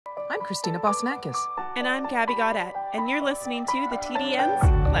I'm Christina Bosnakis. And I'm Gabby Gaudette, and you're listening to the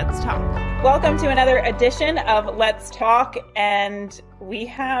TDN's Let's Talk. Welcome to another edition of Let's Talk, and we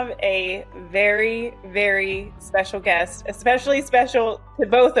have a very, very special guest, especially special to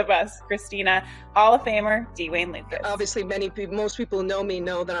both of us, Christina, Hall of Famer Wayne Lukas. Obviously, most people who know me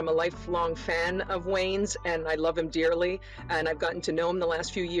know that I'm a lifelong fan of Wayne's, and I love him dearly, and I've gotten to know him the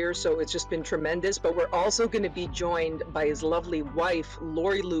last few years, so it's just been tremendous. But we're also going to be joined by his lovely wife,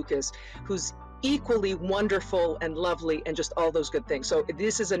 Laurie Lukas, who's equally wonderful and lovely and just all those good things. So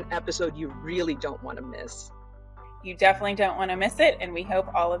this is an episode you really don't want to miss. You definitely don't want to miss it, and we hope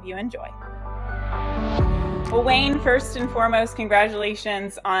all of you enjoy. Well, Wayne, first and foremost,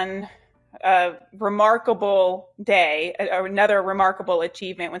 congratulations on a remarkable day, another remarkable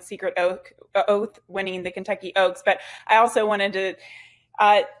achievement with Secret Oath winning the Kentucky Oaks. But I also wanted to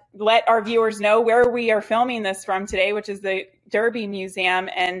let our viewers know where we are filming this from today, which is the Derby Museum,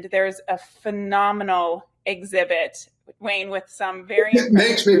 and there's a phenomenal exhibit, Wayne, with some very... It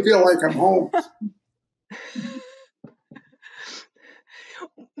makes me feel like I'm home.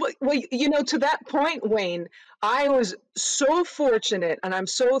 Well, you know, to that point, Wayne, I was so fortunate, and I'm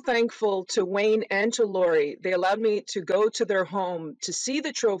so thankful to Wayne and to Laurie. They allowed me to go to their home to see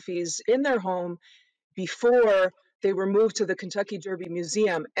the trophies in their home before they were moved to the Kentucky Derby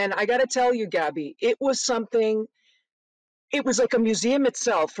Museum. And I got to tell you, Gabby, it was something, it was like a museum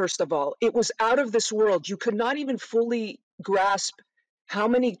itself, first of all. It was out of this world. You could not even fully grasp how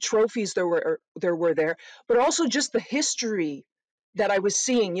many trophies there were there, but also just the history that I was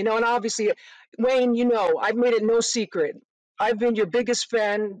seeing, you know. And obviously, Wayne, you know, I've made it no secret. I've been your biggest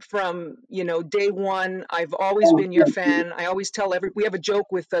fan from, you know, day one. I've always been your fan. I always tell we have a joke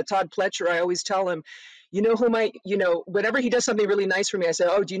with Todd Pletcher. I always tell him, you know, whenever he does something really nice for me, I say,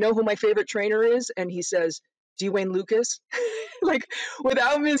 oh, do you know who my favorite trainer is? And he says, Wayne Lukas, like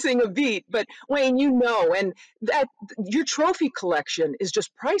without missing a beat. But Wayne, you know, and that your trophy collection is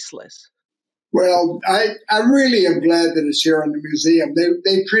just priceless. Well, I really am glad that it's here in the museum.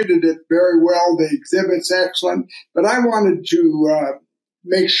 They treated it very well. The exhibit's excellent, but I wanted to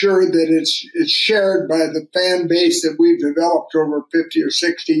make sure that it's shared by the fan base that we've developed over 50 or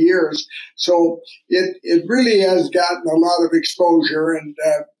 60 years. So it really has gotten a lot of exposure, and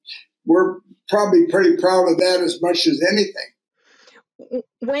we're probably pretty proud of that as much as anything.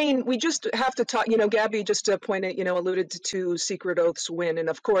 Wayne, we just have to talk, you know, Gabby just alluded to Secret Oath's win. And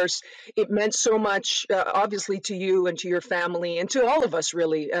of course, it meant so much, obviously, to you and to your family and to all of us,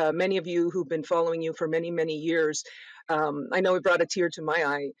 really, many of you who've been following you for many, many years. I know it brought a tear to my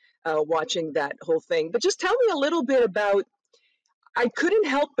eye watching that whole thing. But just tell me a little bit about, I couldn't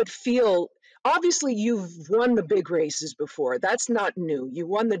help but feel, obviously, you've won the big races before. That's not new. You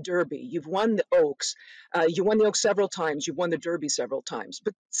won the Derby. You've won the Oaks. You won the Oaks several times. You've won the Derby several times.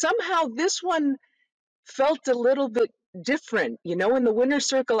 But somehow this one felt a little bit different. You know, in the winner's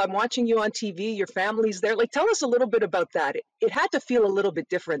circle, I'm watching you on TV. Your family's there. Like, tell us a little bit about that. It had to feel a little bit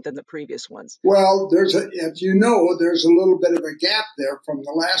different than the previous ones. Well, there's a little bit of a gap there from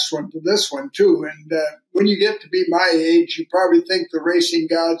the last one to this one, too. And when you get to be my age, you probably think the racing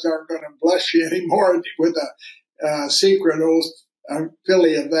gods aren't going to bless you anymore with a Secret Oath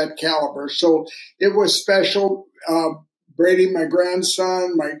filly of that caliber. So it was special. Brady, my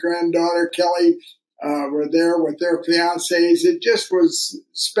grandson, my granddaughter, Kelly, were there with their fiancés. It just was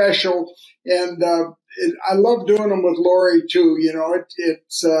special. And I love doing them with Laurie, too. You know, it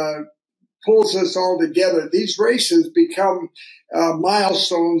pulls us all together. These races become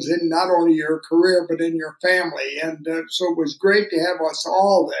milestones in not only your career, but in your family. And so it was great to have us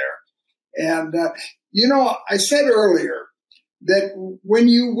all there. And, you know, I said earlier that when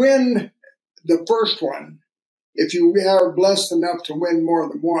you win the first one, if you are blessed enough to win more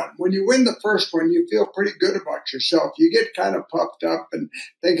than one, when you win the first one, you feel pretty good about yourself. You get kind of puffed up and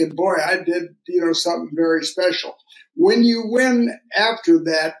thinking, boy, I did, you know, something very special. When you win after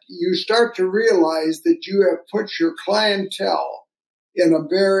that, you start to realize that you have put your clientele in a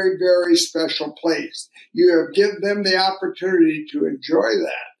very, very special place. You have given them the opportunity to enjoy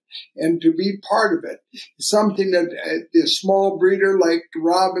that and to be part of it. Something that a small breeder like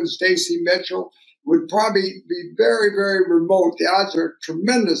Rob and Stacy Mitchell would probably be very, very remote. The odds are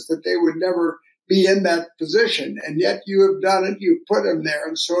tremendous that they would never be in that position. And yet you have done it. You've put them there.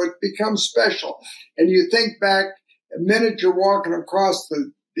 And so it becomes special. And you think back, a minute you're walking across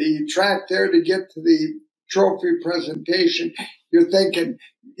the track there to get to the trophy presentation, you're thinking,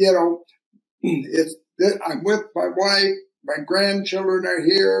 you know, I'm with my wife, my grandchildren are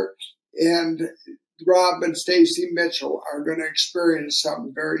here, and Rob and Stacy Mitchell are going to experience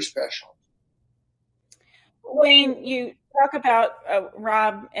something very special. Wayne, you talk about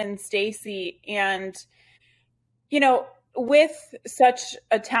Rob and Stacy, and with such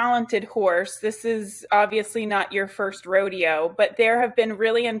a talented horse, this is obviously not your first rodeo, but there have been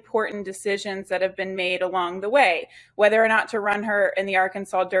really important decisions that have been made along the way, whether or not to run her in the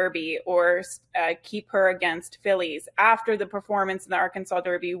Arkansas Derby or keep her against fillies after the performance in the Arkansas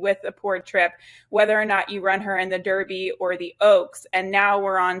Derby with a poor trip, whether or not you run her in the Derby or the Oaks. And now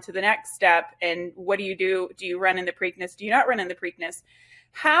we're on to the next step. And what do you do? Do you run in the Preakness? Do you not run in the Preakness?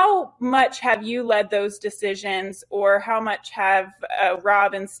 How much have you led those decisions, or how much have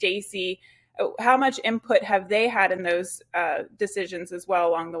Rob and Stacy, how much input have they had in those decisions as well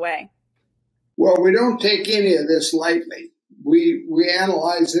along the way? Well, we don't take any of this lightly. We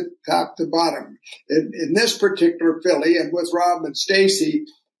analyze it top to bottom. In this particular filly, and with Rob and Stacy,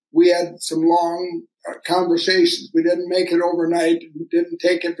 we had some long conversations. We didn't make it overnight.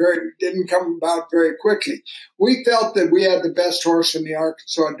 Didn't come about very quickly. We felt that we had the best horse in the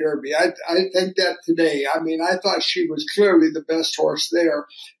Arkansas Derby. I think that today. I mean, I thought she was clearly the best horse there.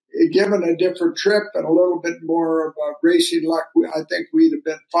 Given a different trip and a little bit more of racing luck, I think we'd have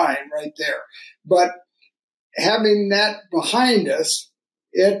been fine right there. But having that behind us,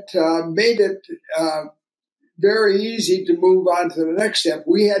 it made it very easy to move on to the next step.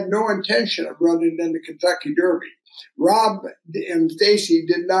 We had no intention of running in the Kentucky Derby. Rob and Stacy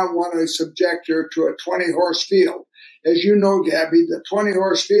did not want to subject her to a 20-horse field. As you know, Gabby, the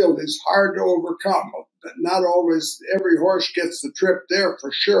 20-horse field is hard to overcome. But not always every horse gets the trip there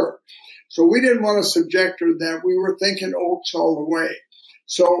for sure. So we didn't want to subject her to that. We were thinking Oaks all the way.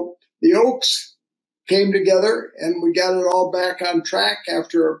 So the Oaks came together, and we got it all back on track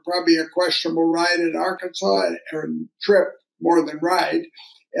after probably a questionable ride in Arkansas, or trip more than ride.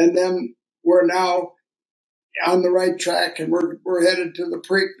 And then we're now on the right track, and we're headed to the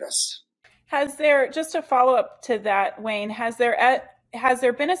Preakness. Has there, just a follow up to that, Wayne, has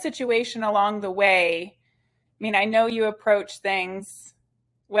there been a situation along the way? I mean, I know you approach things,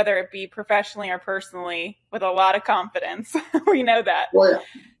 whether it be professionally or personally, with a lot of confidence. We know that. Oh, yeah.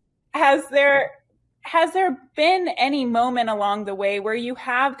 Has there been any moment along the way where you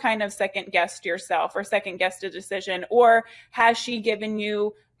have kind of second-guessed yourself or second-guessed a decision, or has she given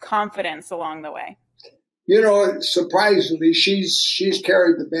you confidence along the way? Surprisingly, she's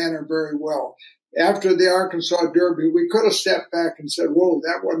carried the banner very well. After the Arkansas Derby, we could have stepped back and said, whoa,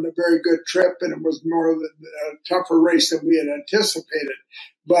 that wasn't a very good trip, and it was more of a tougher race than we had anticipated.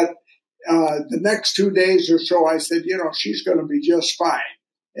 But the next 2 days or so, I said, she's going to be just fine.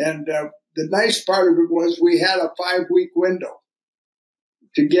 And the nice part of it was we had a 5-week window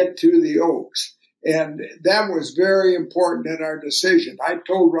to get to the Oaks. And that was very important in our decision. I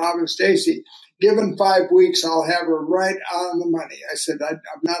told Rob and Stacy, given 5 weeks, I'll have her right on the money. I said, I'm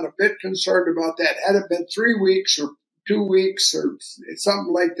not a bit concerned about that. Had it been 3 weeks or 2 weeks or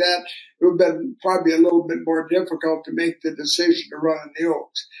something like that, it would have been probably a little bit more difficult to make the decision to run in the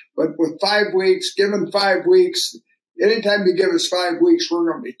Oaks. But with 5 weeks, given 5 weeks, anytime you give us 5 weeks, we're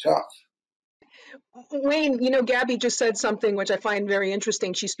going to be tough. Wayne, Gabby just said something which I find very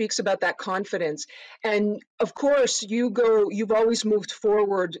interesting. She speaks about that confidence. And of course, you've always moved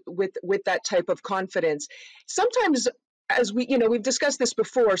forward with that type of confidence. Sometimes, as we've discussed this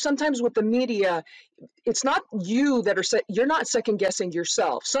before, sometimes with the media, it's not you that you're not second guessing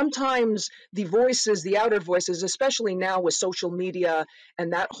yourself. Sometimes the voices, the outer voices, especially now with social media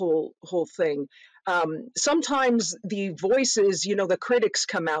and that whole thing, sometimes the voices, the critics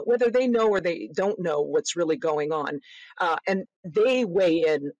come out, whether they know or they don't know what's really going on, and they weigh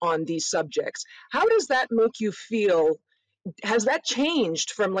in on these subjects. How does that make you feel? Has that changed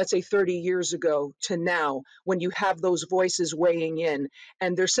from, let's say, 30 years ago to now, when you have those voices weighing in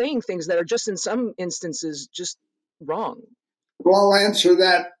and they're saying things that are just in some instances just wrong? Well, I'll answer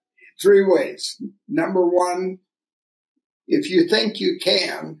that 3 ways. Number one, if you think you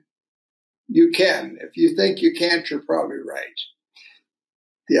can, you can. If you think you can't, you're probably right.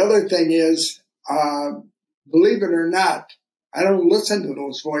 The other thing is, believe it or not, I don't listen to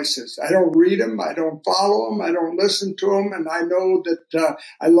those voices. I don't read them. I don't follow them. I don't listen to them. And I know that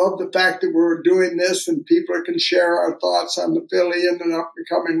I love the fact that we're doing this and people can share our thoughts on the filly and the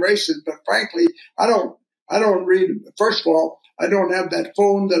upcoming races. But frankly, I don't read them. First of all, I don't have that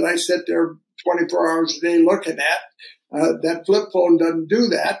phone that I sit there 24 hours a day looking at. That flip phone doesn't do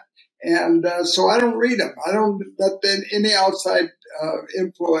that. And so I don't read them. I don't let any outside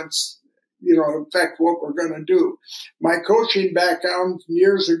influence affect what we're going to do. My coaching background from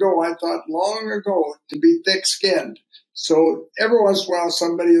years ago, I thought long ago to be thick-skinned. So every once in a while,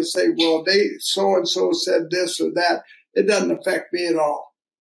 somebody will say, well, they so-and-so said this or that. It doesn't affect me at all.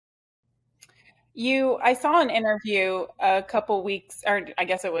 I saw an interview a couple weeks, or I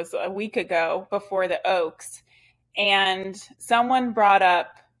guess it was a week ago before the Oaks, and someone brought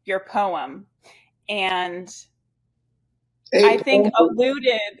up your poem, and I think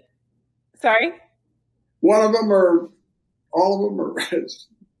alluded, sorry? One of them or all of them or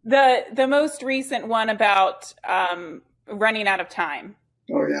the most recent one about running out of time.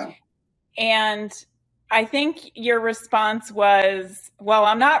 Oh yeah. And I think your response was, well,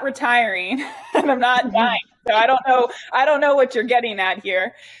 I'm not retiring and I'm not dying. So I don't know what you're getting at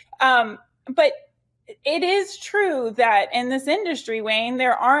here. But it is true that in this industry, Wayne,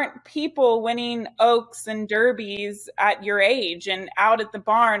 there aren't people winning Oaks and Derbies at your age and out at the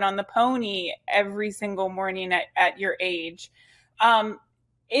barn on the pony every single morning at your age. Do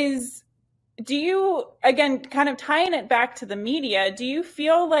you, again, kind of tying it back to the media, do you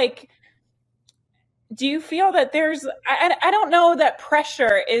feel that there's, I don't know that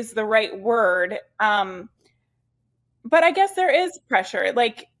pressure is the right word, but I guess there is pressure.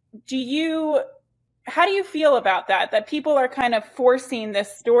 Like, how do you feel about that people are kind of forcing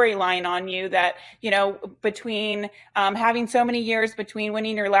this storyline on you that, between having so many years between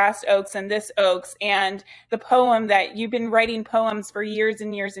winning your last Oaks and this Oaks and the poem that you've been writing poems for years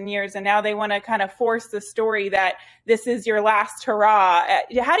and years and years, and now they want to kind of force the story that this is your last hurrah.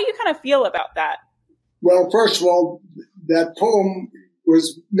 How do you kind of feel about that? Well, first of all, that poem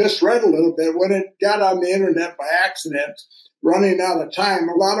was misread a little bit when it got on the internet by accident. Running out of time,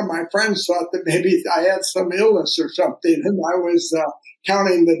 a lot of my friends thought that maybe I had some illness or something, and I was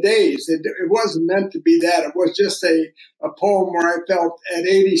counting the days. It wasn't meant to be that. It was just a poem where I felt at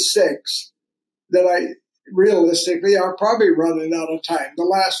 86 that realistically, I'm probably running out of time. The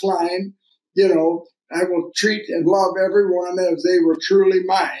last line, I will treat and love everyone as they were truly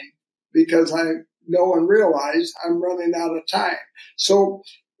mine, because I know and realize I'm running out of time. So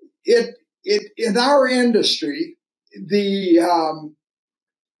in our industry, the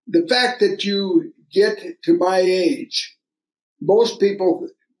fact that you get to my age, most people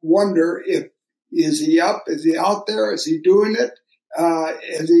wonder is he up? Is he out there? Is he doing it?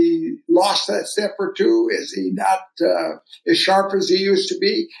 Has he lost that step or two? Is he not as sharp as he used to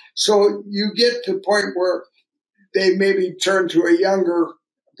be? So you get to a point where they maybe turn to a younger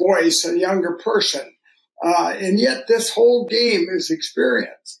voice, a younger person. And yet this whole game is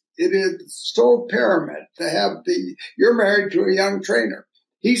experience. It is so paramount to have you're married to a young trainer.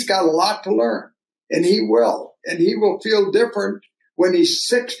 He's got a lot to learn, and he will feel different when he's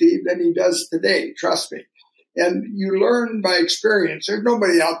 60 than he does today. Trust me. And you learn by experience. There's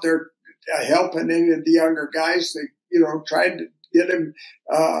nobody out there helping any of the younger guys that, trying to get him,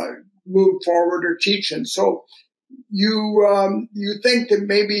 move forward or teaching. So you think that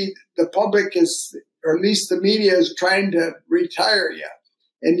maybe the public is, or at least the media is trying to retire you.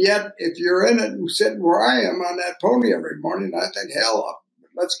 And yet, if you're in it and sitting where I am on that pony every morning, I think, hell,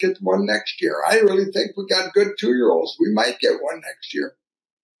 let's get one next year. I really think we got good 2-year-olds. We might get one next year.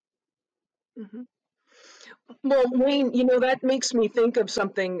 Mm-hmm. Well, Wayne, that makes me think of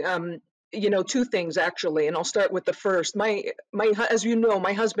something, two things actually, and I'll start with the first. As you know,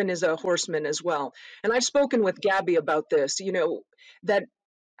 my husband is a horseman as well. And I've spoken with Gabby about this, that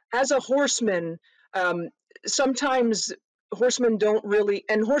as a horseman, sometimes horsemen don't really,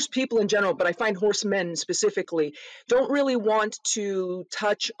 and horse people in general, but I find horsemen specifically, don't really want to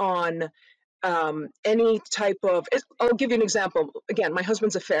touch on any type of, I'll give you an example. Again, my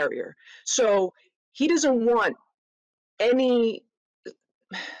husband's a farrier. So he doesn't want any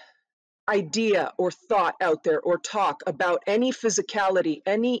idea or thought out there or talk about any physicality,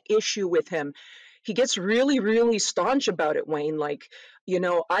 any issue with him. He gets really, really staunch about it, Wayne. Like,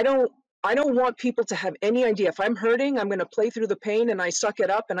 I don't want people to have any idea. If I'm hurting, I'm going to play through the pain and I suck it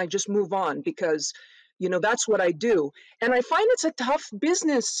up and I just move on because, that's what I do. And I find it's a tough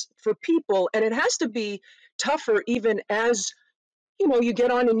business for people, and it has to be tougher even as, you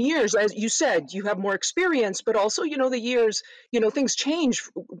get on in years. As you said, you have more experience, but also, the years, things change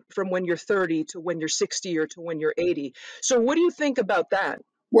from when you're 30 to when you're 60 or to when you're 80. So what do you think about that?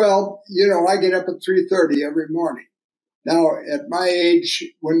 Well, I get up at 3:30 every morning. Now, at my age,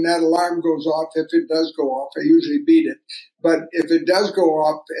 when that alarm goes off, if it does go off, I usually beat it. But if it does go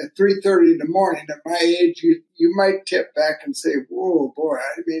off at 3:30 in the morning, at my age, you might tip back and say, whoa, boy,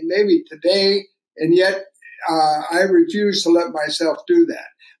 I mean, maybe today. And yet, I refuse to let myself do that.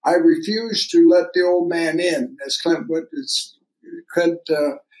 I refuse to let the old man in, as Clint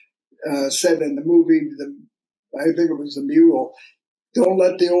said in the movie, I think it was The Mule. Don't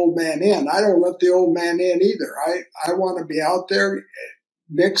let the old man in. I don't let the old man in either. I want to be out there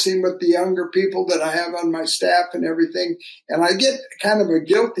mixing with the younger people that I have on my staff and everything. And I get kind of a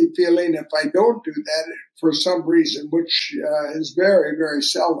guilty feeling if I don't do that for some reason, which is very, very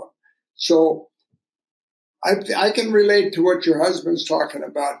seldom. So I can relate to what your husband's talking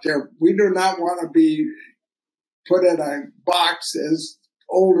about there. We do not want to be put in a box as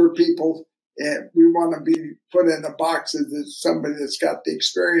older people. We want to be put in a box as somebody that's got the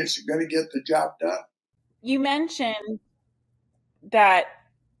experience and going to get the job done. You mentioned that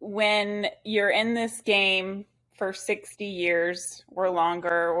when you're in this game for 60 years or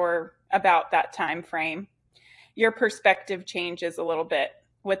longer, or about that time frame, your perspective changes a little bit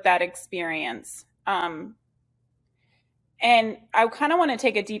with that experience. And I kind of want to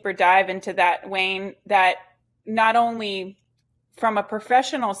take a deeper dive into that, Wayne, that not only from a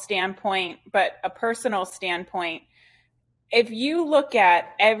professional standpoint, but a personal standpoint, if you look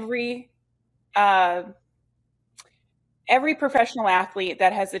at every professional athlete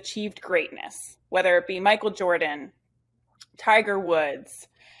that has achieved greatness, whether it be Michael Jordan, Tiger Woods,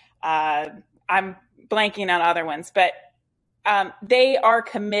 I'm blanking on other ones, but they are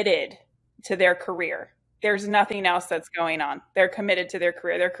committed to their career. There's nothing else that's going on. They're committed to their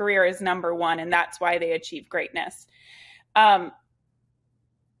career. Their career is number one, and that's why they achieve greatness.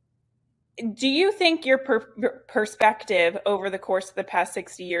 Do you think your perspective over the course of the past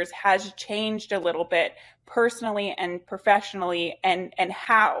 60 years has changed a little bit personally and professionally, and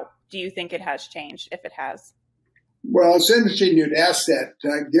how do you think it has changed, if it has? Well, it's interesting you'd ask that.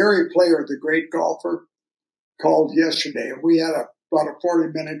 Gary Player, the great golfer, called yesterday, and we had about a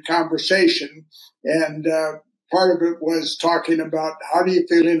 40-minute conversation, and part of it was talking about how do you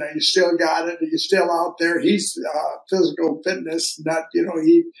feeling? Are you still got it? Are you still out there? He's physical fitness, not,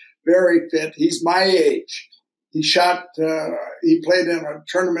 he very fit. He's my age. He played in a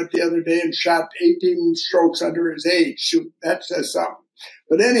tournament the other day and shot 18 strokes under his age. Shoot, that says something.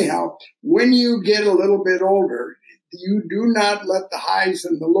 But anyhow, when you get a little bit older, you do not let the highs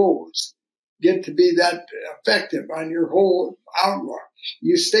and the lows get to be that effective on your whole outlook.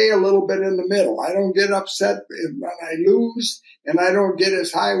 You stay a little bit in the middle. I don't get upset when I lose, and I don't get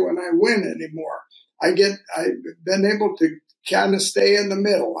as high when I win anymore. I've been able to kind of stay in the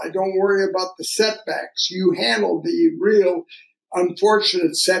middle. I don't worry about the setbacks. You handle the real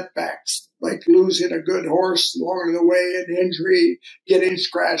unfortunate setbacks, like losing a good horse along the way, an injury, getting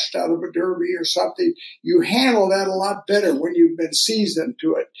scratched out of a derby or something. You handle that a lot better when you've been seasoned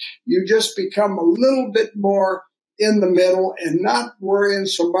to it. You just become a little bit more in the middle and not worrying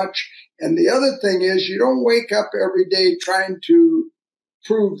so much. And the other thing is, you don't wake up every day trying to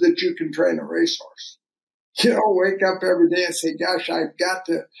prove that you can train a racehorse. You don't wake up every day and say, gosh, I've got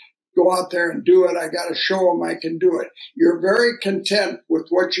to go out there and do it. I got to show them I can do it. You're very content with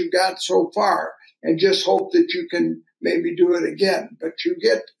what you got so far and just hope that you can maybe do it again. But you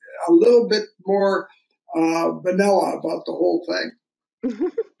get a little bit more vanilla about the whole thing.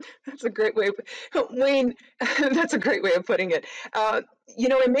 That's a great way, Wayne. That's a great way of putting it.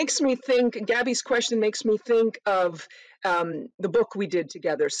 It makes me think. Gabby's question makes me think of the book we did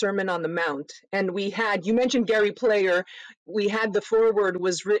together, Sermon on the Mount, and you mentioned Gary Player. We had the foreword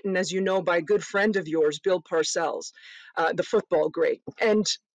was written, as you know, by a good friend of yours, Bill Parcells, the football great, and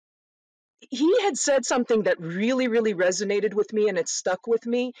he had said something that really, really resonated with me, and it stuck with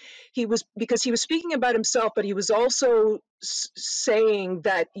me. Because he was speaking about himself, but he was also saying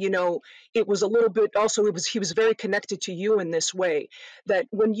that, it was a little bit also, he was very connected to you in this way, that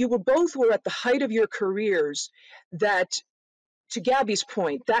when you were at the height of your careers, that, to Gabby's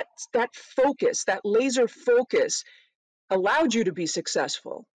point, that focus, that laser focus allowed you to be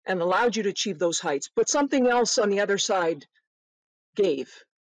successful and allowed you to achieve those heights, but something else on the other side gave.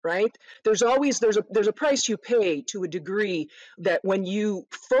 Right? There's a price you pay to a degree, that when you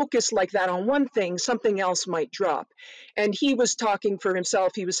focus like that on one thing, something else might drop. And he was talking for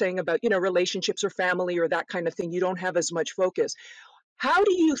himself. He was saying about, relationships or family or that kind of thing. You don't have as much focus. How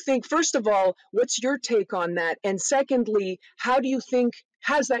do you think, first of all, what's your take on that? And secondly, how do you think,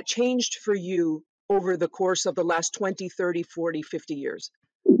 has that changed for you over the course of the last 20, 30, 40, 50 years?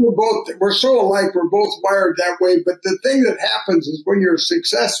 We're so alike. We're both wired that way. But the thing that happens is when you're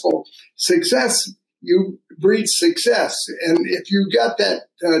successful, you breed success. And if you got that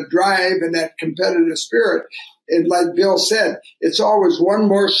drive and that competitive spirit, and like Bill said, it's always one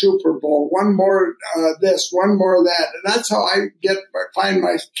more Super Bowl, one more this, one more that. And that's how I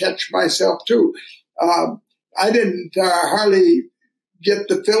catch myself too. I didn't hardly get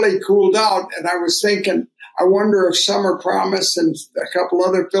the filly cooled out. And I was thinking, I wonder if Summer Promise and a couple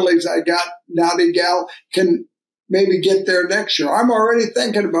other fillies I got, Naughty Gal, can maybe get there next year. I'm already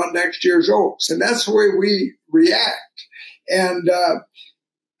thinking about next year's Oaks, and that's the way we react. And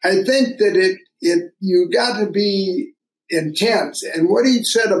I think that you got to be intense. And what he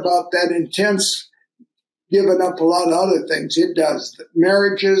said about that intense, giving up a lot of other things, it does.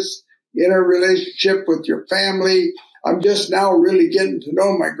 Marriages, in a relationship with your family. I'm just now really getting to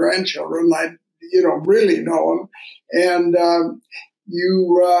know my grandchildren. I, really know them. And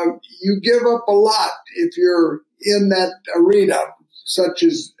you give up a lot if you're in that arena, such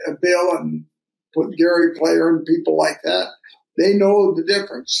as Bill and Gary Player and people like that. They know the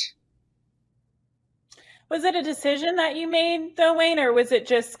difference. Was it a decision that you made, though, Wayne, or was it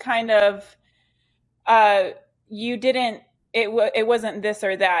just kind of you didn't? It wasn't this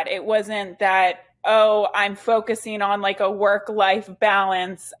or that. It wasn't that. Oh, I'm focusing on like a work-life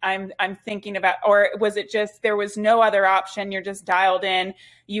balance. I'm thinking about, or was it just there was no other option? You're just dialed in.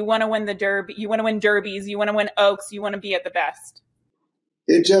 You want to win the Derby. You want to win derbies. You want to win Oaks. You want to be at the best.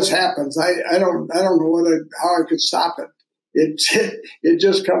 It just happens. I don't know how I could stop it. It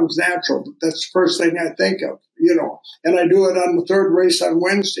just comes natural. That's the first thing I think of, and I do it on the third race on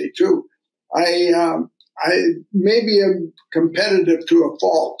Wednesday too. I maybe am competitive to a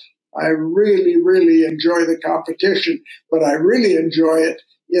fault. I really, really enjoy the competition, but I really enjoy it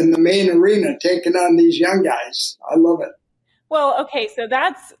in the main arena, taking on these young guys. I love it. Well, okay, so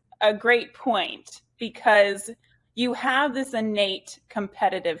that's a great point because you have this innate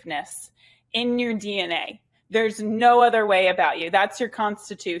competitiveness in your DNA. There's no other way about you. That's your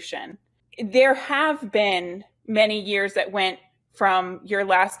constitution. There have been many years that went from your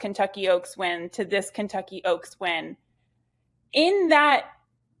last Kentucky Oaks win to this Kentucky Oaks win. In that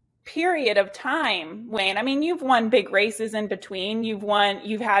period of time, Wayne, I mean, you've won big races in between.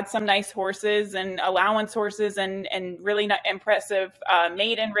 You've had some nice horses and allowance horses and really not impressive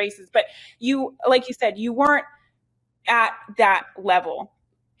maiden races. But you, like you said, you weren't at that level.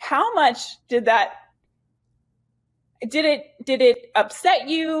 How much did it upset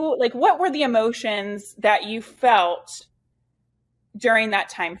you? Like, what were the emotions that you felt during that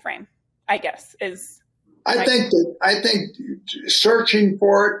time frame? I guess I think searching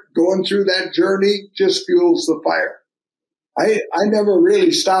for it, going through that journey, just fuels the fire. I never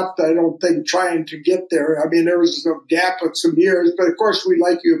really stopped, I don't think, trying to get there. I mean, there was a gap of some years, but of course,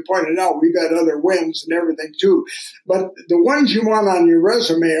 like you pointed out, we've had other wins and everything too. But the ones you want on your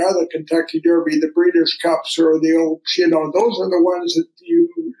resume are the Kentucky Derby, the Breeders' Cups, or the Oaks. Those are the ones that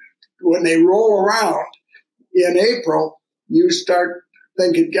when they roll around in April, you start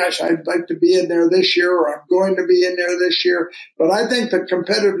thinking, gosh, I'd like to be in there this year, or I'm going to be in there this year. But I think the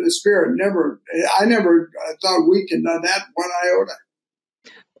competitive spirit I never thought weakened on that one iota.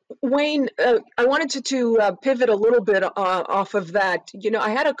 Wayne, I wanted to pivot a little bit off of that.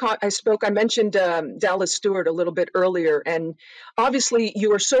 I mentioned Dallas Stewart a little bit earlier, and obviously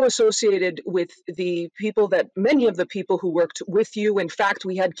you are so associated with many of the people who worked with you. In fact,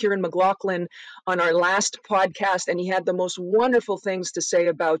 we had Kieran McLaughlin on our last podcast, and he had the most wonderful things to say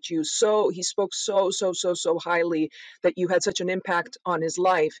about you. So he spoke so highly that you had such an impact on his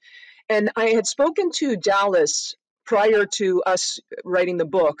life. And I had spoken to Dallas prior to us writing the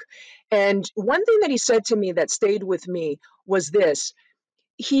book. And one thing that he said to me that stayed with me was this.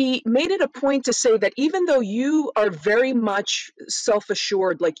 He made it a point to say that even though you are very much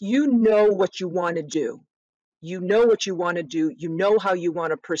self-assured, like you know what you want to do, you know how you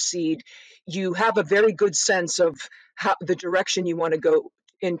want to proceed, you have a very good sense of the direction you want to go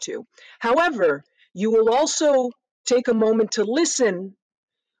into. However, you will also take a moment to listen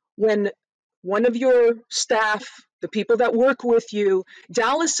when one of your staff, the people that work with you,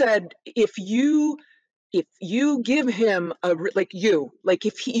 Dallas said, if you give him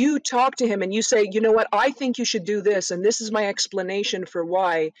if you talk to him and you say, you know what, I think you should do this, and this is my explanation for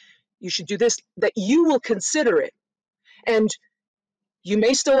why you should do this, that you will consider it. And you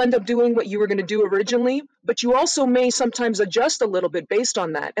may still end up doing what you were going to do originally, but you also may sometimes adjust a little bit based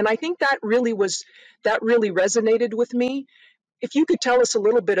on that. And I think that really resonated with me. If you could tell us a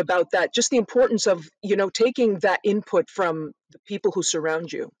little bit about that, just the importance of, taking that input from the people who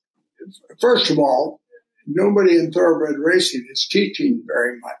surround you. First of all, nobody in thoroughbred racing is teaching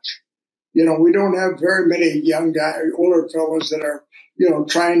very much. We don't have very many young guys, older fellows that are,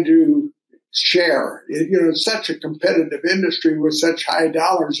 trying to share. It's such a competitive industry with such high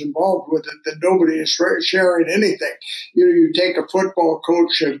dollars involved with it that nobody is sharing anything. You take a football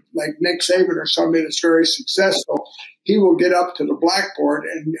coach like Nick Saban or somebody that's very successful, he will get up to the blackboard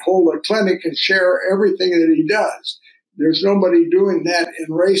and hold a clinic and share everything that he does. There's nobody doing that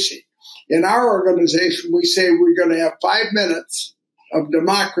in racing. In our organization, we say we're going to have 5 minutes of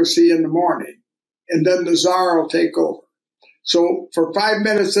democracy in the morning, and then the czar will take over. So for 5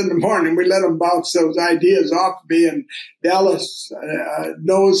 minutes in the morning, we let them bounce those ideas off me. And Dallas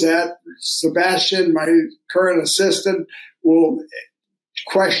knows that. Sebastian, my current assistant, will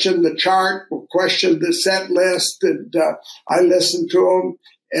question the chart, will question the set list, and I listen to them.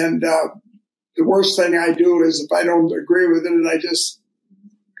 And the worst thing I do is if I don't agree with it, I just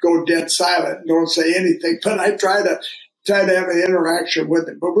go dead silent and don't say anything. But I try to have an interaction with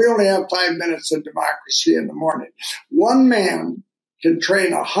it. But we only have 5 minutes of democracy in the morning. One man can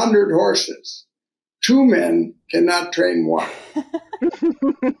train 100 horses. 2 men cannot train one.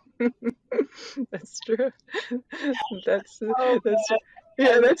 That's true. That's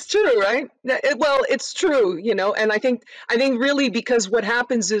yeah, that's true, right? Well, it's true, you know, and I think really because what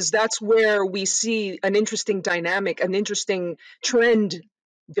happens is that's where we see an interesting dynamic, an interesting trend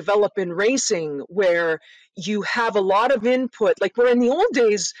develop in racing where you have a lot of input, like we're in the old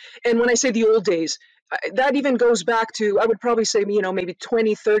days. And when I say the old days, that even goes back to, I would probably say, you know, maybe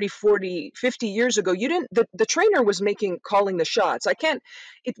 20, 30, 40, 50 years ago. The trainer was calling the shots.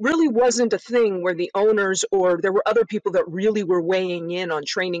 It really wasn't a thing where the owners or there were other people that really were weighing in on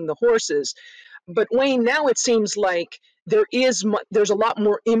training the horses. But Wayne, now it seems like there's a lot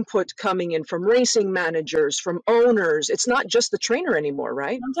more input coming in from racing managers, from owners. It's not just the trainer anymore,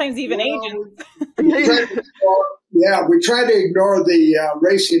 right? Sometimes even agents. We try to ignore the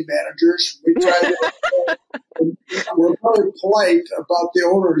racing managers. We're very polite about the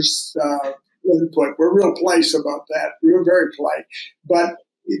owners' input. We're real polite about that. We're very polite. But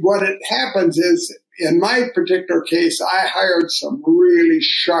what happens is, in my particular case, I hired some really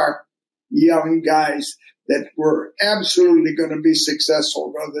sharp young guys that were absolutely going to be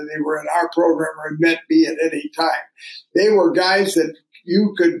successful, whether they were in our program or meant to be at any time. They were guys that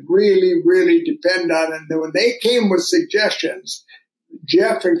you could really, really depend on. And when they came with suggestions,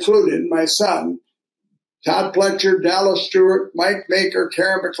 Jeff included, my son, Todd Pletcher, Dallas Stewart, Mike Baker,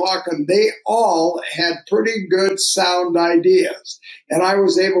 Karen McLaughlin, they all had pretty good sound ideas. And I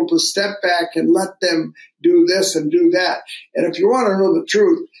was able to step back and let them do this and do that. And if you want to know the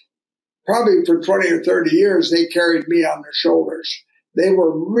truth, probably for 20 or 30 years, they carried me on their shoulders. They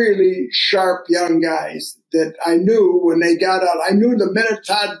were really sharp young guys that I knew when they got out. I knew the minute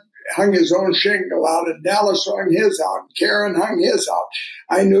Todd hung his own shingle out and Dallas hung his out and Karen hung his out,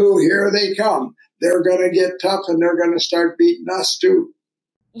 I knew here they come. They're going to get tough and they're going to start beating us too.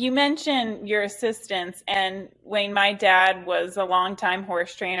 You mentioned your assistants, and Wayne, my dad was a longtime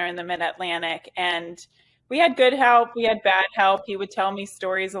horse trainer in the Mid-Atlantic, and we had good help, we had bad help. He would tell me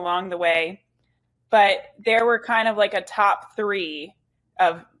stories along the way, but there were kind of like a top 3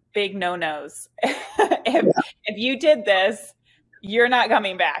 of big no-nos. If you did this, you're not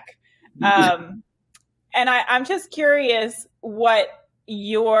coming back. And I'm just curious what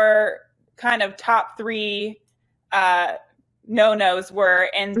your kind of top 3 no-nos were,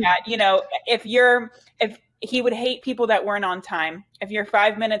 and that, you know, if he would hate people that weren't on time. If you're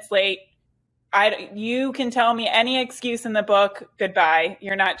 5 minutes late, you can tell me any excuse in the book, goodbye.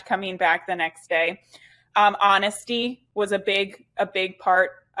 You're not coming back the next day. Honesty was a big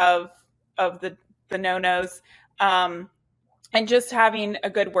part of the no-nos. And just having a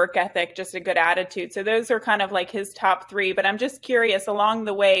good work ethic, just a good attitude. So those are kind of like his top 3. But I'm just curious, along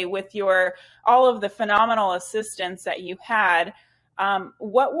the way with all of the phenomenal assistants that you had,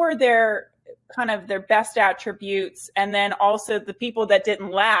 what were their best attributes? And then also the people that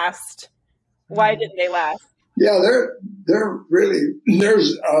didn't last, why didn't they last? Yeah, they're really,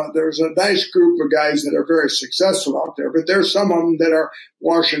 there's a nice group of guys that are very successful out there, but there's some of them that are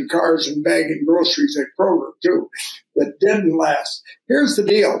washing cars and bagging groceries at Kroger too, that didn't last. Here's the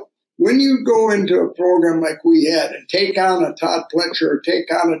deal. When you go into a program like we had and take on a Todd Pletcher or take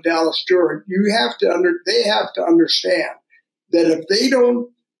on a Dallas Stewart, they have to understand that if they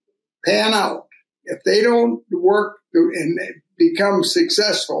don't pan out, if they don't work and become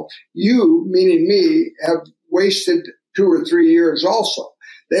successful, you, meaning me, have wasted 2 or 3 years also.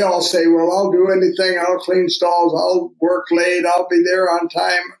 They all say, well, I'll do anything. I'll clean stalls. I'll work late. I'll be there on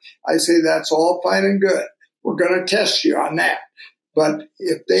time. I say, that's all fine and good. We're going to test you on that. But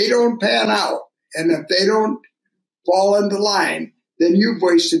if they don't pan out and if they don't fall into line, then you've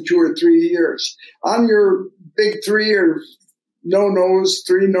wasted 2 or 3 years. On your big 3 or no-nos,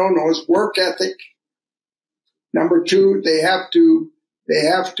 3 no-nos, work ethic. Number 2, they have to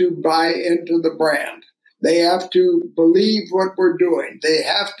buy into the brand. They have to believe what we're doing. They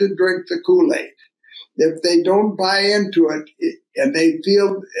have to drink the Kool-Aid. If they don't buy into it and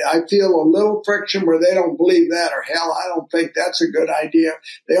I feel a little friction where they don't believe that, or hell, I don't think that's a good idea.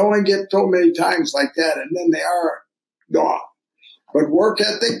 They only get so many times like that and then they are gone. But work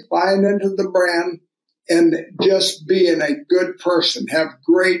ethic, buying into the brand, and just being a good person, have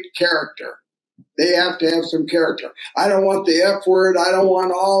great character. They have to have some character. I don't want the F word. I don't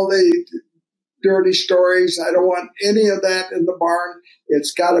want all the dirty stories. I don't want any of that in the barn.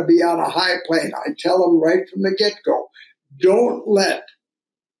 It's got to be on a high plane. I tell them right from the get-go, don't let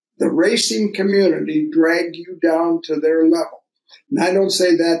the racing community drag you down to their level. And I don't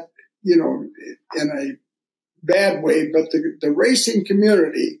say that, in a bad way, but the racing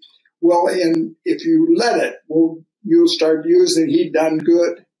community will, and if you let it, you'll start using he done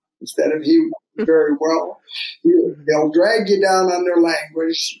good instead of he very well. They'll drag you down on their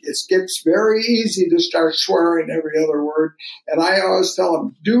language. It gets very easy to start swearing every other word. And I always tell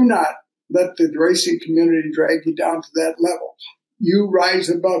them, do not let the racing community drag you down to that level. You rise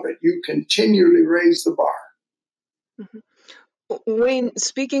above it. You continually raise the bar. Mm-hmm. Wayne,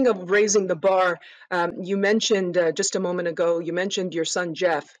 speaking of raising the bar, you mentioned just a moment ago, you mentioned your son,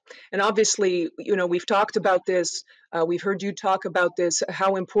 Jeff. And obviously, we've talked about this. We've heard you talk about this,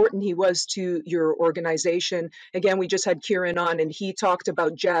 how important he was to your organization. Again, we just had Kieran on and he talked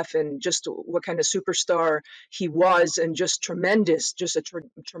about Jeff and just what kind of superstar he was and just tremendous, just a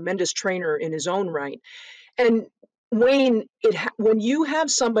tremendous trainer in his own right. And Wayne, when you have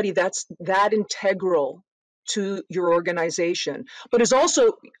somebody that's that integral to your organization, but is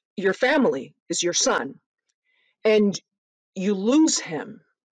also your family, is your son, and you lose him,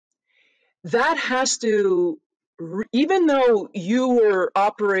 that has to, even though you were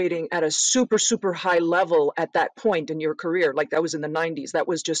operating at a super, super high level at that point in your career, like that was in the 90s, that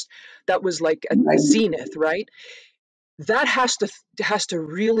was like a zenith, right? That has to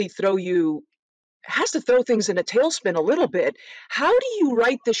really has to throw things in a tailspin a little bit. How do you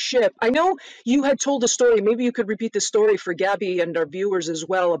right the ship? I know you had told a story, maybe you could repeat the story for Gabby and our viewers as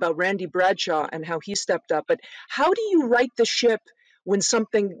well, about Randy Bradshaw and how he stepped up, but how do you right the ship when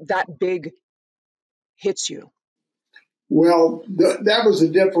something that big hits you? Well, that was a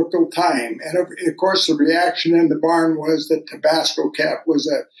difficult time. And of course, the reaction in the barn was that Tabasco Cat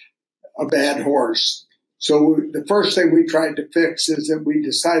was a bad horse. So the first thing we tried to fix is that we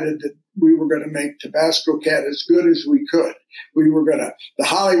decided that we were going to make Tabasco Cat as good as we could. The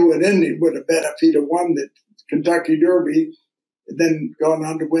Hollywood Indy would have bet if he'd have won the Kentucky Derby, then gone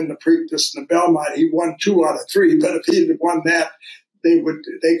on to win the Preakness and the Belmont. He won 2 out of 3, but if he'd have won that, they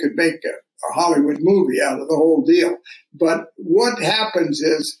could make a Hollywood movie out of the whole deal. But what happens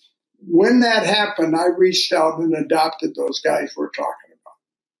is, when that happened, I reached out and adopted those guys we're talking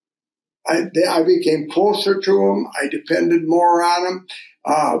about. I became closer to them. I depended more on them.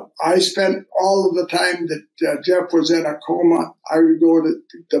 I spent all of the time that Jeff was in a coma. I would go to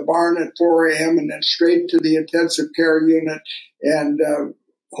the barn at 4 a.m. and then straight to the intensive care unit, and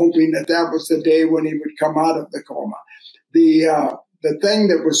hoping that was the day when he would come out of the coma. The thing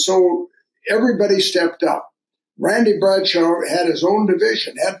that was everybody stepped up. Randy Bradshaw had his own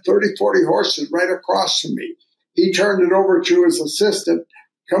division, had 30, 40 horses right across from me. He turned it over to his assistant,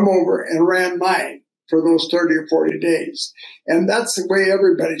 come over and ran mine for those 30 or 40 days. And that's the way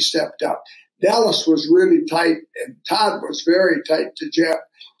everybody stepped up. Dallas was really tight, and Todd was very tight to Jeff.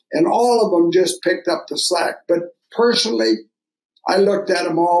 And all of them just picked up the slack. But personally, I looked at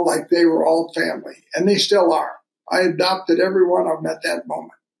them all like they were all family, and they still are. I adopted every one of them at that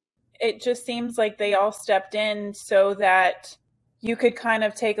moment. It just seems like they all stepped in so that you could kind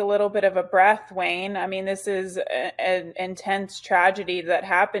of take a little bit of a breath, Wayne. I mean, this is an intense tragedy that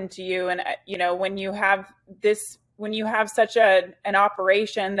happened to you. And, when you have such an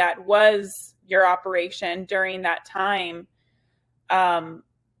operation that was your operation during that time,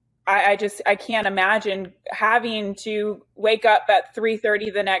 I can't imagine having to wake up at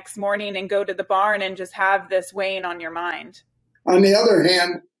 3:30 the next morning and go to the barn and just have this weighing on your mind. On the other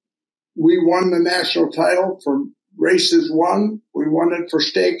hand, we won the national title for races won. We won it for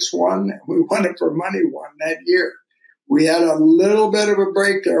stakes won. We won it for money won that year. We had a little bit of a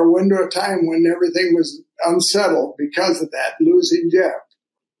break there, a window of time when everything was unsettled because of that, losing Jeff.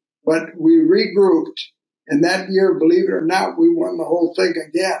 But we regrouped, and that year, believe it or not, we won the whole thing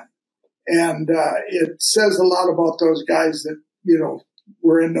again. And it says a lot about those guys that,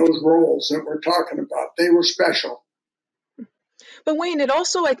 were in those roles that we're talking about. They were special. But Wayne, it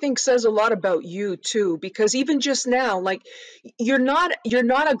also, I think, says a lot about you too, because even just now, like, you're not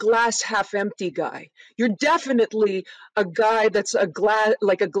a glass half empty guy. You're definitely a guy that's a glass,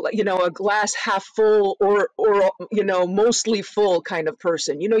 like a glass half full or mostly full kind of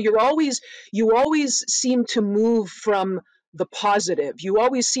person. You always seem to move from the positive. You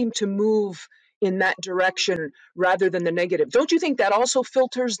always seem to move in that direction rather than the negative. Don't you think that also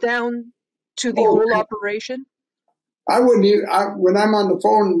filters down to the whole operation? I wouldn't even, when I'm on the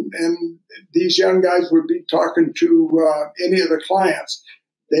phone and these young guys would be talking to any of the clients,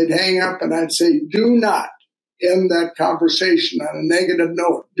 they'd hang up and I'd say, do not end that conversation on a negative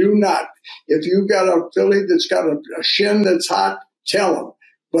note. Do not. If you've got a filly that's got a shin that's hot, tell them.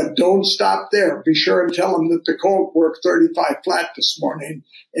 But don't stop there. Be sure and tell them that the colt worked 35 flat this morning,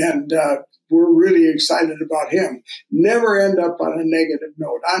 and we're really excited about him. Never end up on a negative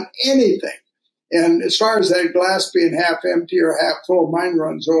note on anything. And as far as that glass being half empty or half full, mine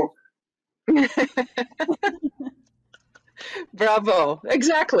runs over. Bravo.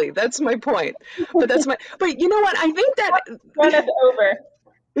 Exactly. That's my point. But you know what? I think that run us over.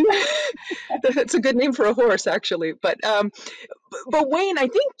 That's a good name for a horse, actually. But Wayne, I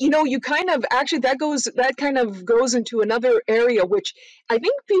think, you kind of actually that kind of goes into another area, which I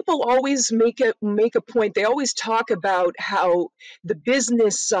think people always make a point. They always talk about how the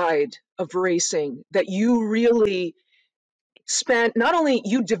business side of racing that you really spent, not only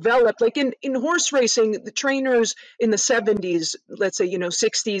you developed, like in horse racing, the trainers in the 70s, let's say,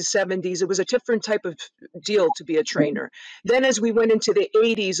 60s, 70s, it was a different type of deal to be a trainer. Then as we went into the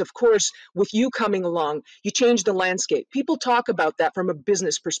 80s, of course, with you coming along, you changed the landscape. People talk about that from a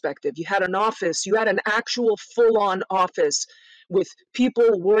business perspective. You had an office, you had an actual full-on office with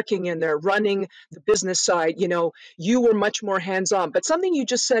people working in there, running the business side. You were much more hands-on. But something you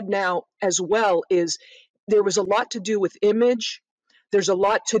just said now as well is there was a lot to do with image. There's a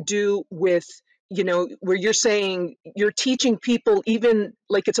lot to do with, where you're saying you're teaching people, even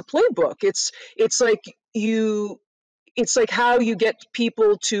like it's a playbook. It's like how you get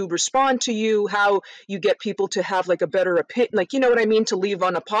people to respond to you, how you get people to have like a better opinion, like, you know what I mean, to leave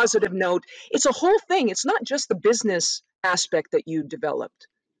on a positive note. It's a whole thing. It's not just the business aspect that you developed.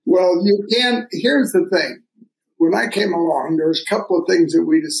 Well, here's the thing. When I came along, there was a couple of things that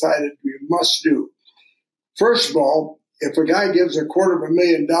we decided we must do. First of all, if a guy gives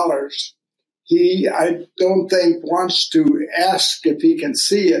 $250,000, I don't think wants to ask if he can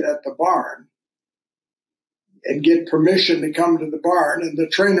see it at the barn and get permission to come to the barn, and the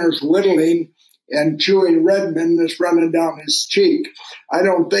trainer's whittling and chewing Redmond that's running down his cheek. I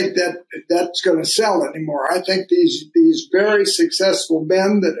don't think that's going to sell anymore. I think these very successful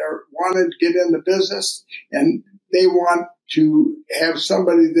men that wanted to get in the business, and they want to have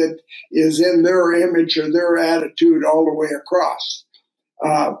somebody that is in their image or their attitude all the way across.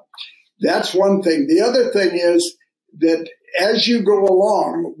 That's one thing. The other thing is that as you go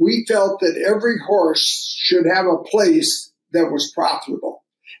along, we felt that every horse should have a place that was profitable.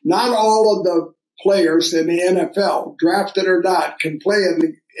 Not all of the players in the NFL, drafted or not, can play in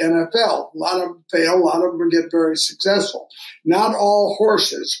the NFL. A lot of them fail. A lot of them get very successful. Not all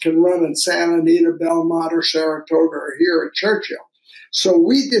horses can run in Santa Anita, Belmont, or Saratoga, or here at Churchill. So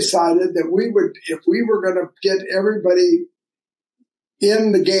we decided that if we were going to get everybody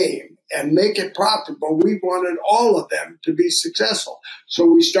in the game and make it profitable, we wanted all of them to be successful. So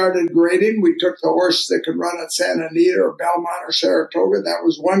we started grading. We took the horses that could run at Santa Anita or Belmont or Saratoga. That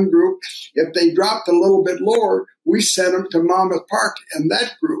was one group. If they dropped a little bit lower, we sent them to Monmouth Park in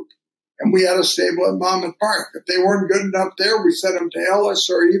that group. And we had a stable at Monmouth Park. If they weren't good enough there, we sent them to Ellis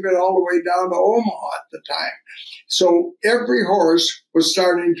or even all the way down to Omaha at the time. So every horse was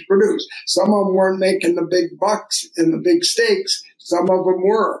starting to produce. Some of them weren't making the big bucks in the big stakes. Some of them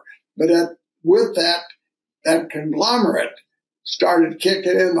were. But with that conglomerate started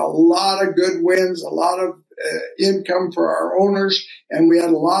kicking in a lot of good wins, a lot of income for our owners, and we had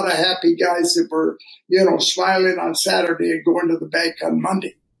a lot of happy guys that were, smiling on Saturday and going to the bank on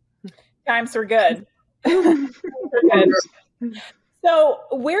Monday. Times were good. So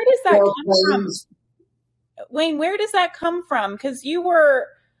where does that come from? Wayne, where does that come from? Because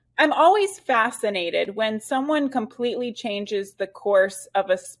I'm always fascinated when someone completely changes the course of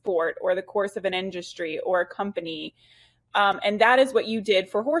a sport or the course of an industry or a company. And that is what you did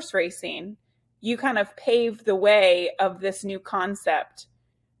for horse racing. You kind of paved the way of this new concept.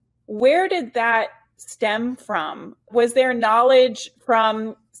 Where did that stem from? Was there knowledge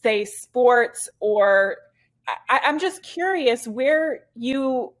from, say, sports, or I'm just curious what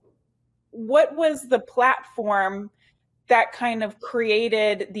was the platform that kind of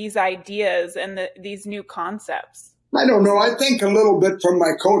created these ideas and these new concepts? I don't know. I think a little bit from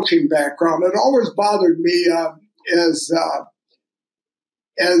my coaching background. It always bothered me as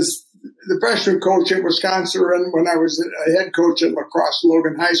the freshman coach at Wisconsin, and when I was a head coach at La Crosse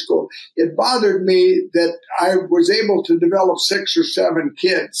Logan High School, it bothered me that I was able to develop 6 or 7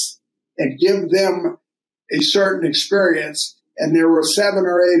 kids and give them a certain experience. And there were 7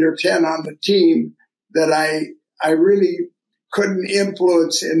 or 8 or 10 on the team that I really couldn't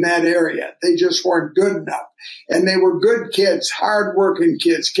influence in that area. They just weren't good enough. And they were good kids, hard-working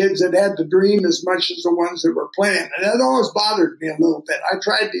kids, kids that had the dream as much as the ones that were playing. And that always bothered me a little bit. I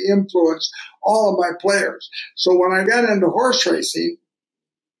tried to influence all of my players. So when I got into horse racing,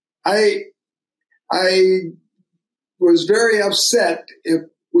 I was very upset if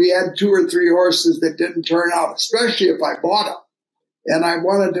we had 2 or 3 horses that didn't turn out, especially if I bought them. And I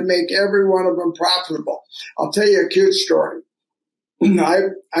wanted to make every one of them profitable. I'll tell you a cute story. I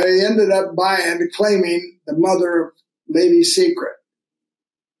ended up claiming the mother of Lady Secret.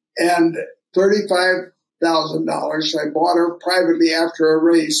 And $35,000, I bought her privately after a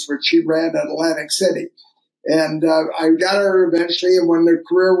race, which she ran at Atlantic City. And I got her eventually, and when the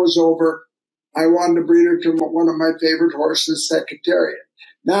career was over, I wanted to breed her to one of my favorite horses, Secretariat.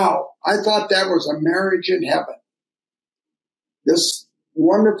 Now, I thought that was a marriage in heaven. This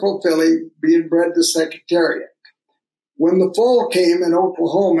wonderful filly being bred to Secretariat. When the foal came in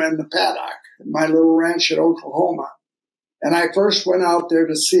Oklahoma in the paddock, my little ranch in Oklahoma, and I first went out there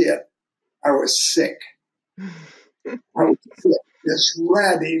to see it, I was sick. I was sick. This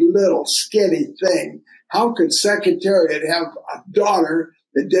ratty little skinny thing. How could Secretariat have a daughter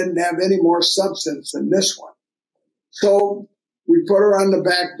that didn't have any more substance than this one? So we put her on the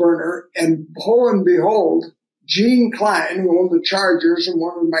back burner, and lo and behold, Gene Klein, who owned the Chargers and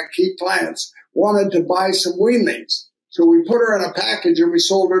one of my key clients, wanted to buy some weanlings. So we put her in a package and we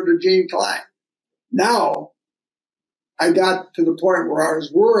sold her to Gene Klein. Now, I got to the point where I was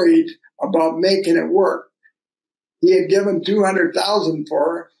worried about making it work. He had given $200,000 for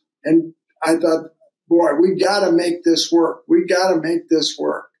her, and I thought, boy, we got to make this work. We got to make this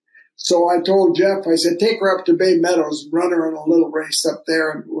work. So I told Jeff, I said, take her up to Bay Meadows and run her in a little race up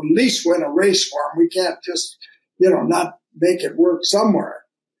there and at least win a race for him. We can't just, not make it work somewhere.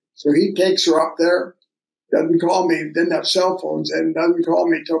 So he takes her up there, doesn't call me, didn't have cell phones, and doesn't call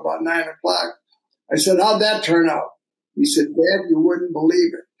me till about 9 o'clock. I said, how'd that turn out? He said, Dad, you wouldn't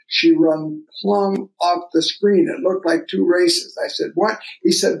believe it. She run plumb off the screen. It looked like 2 races. I said, what?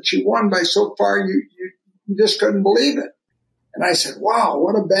 He said, she won by so far you just couldn't believe it. And I said, wow,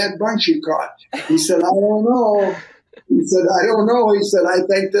 what a bad bunch you caught. He said, I don't know. He said, I don't know. He said, I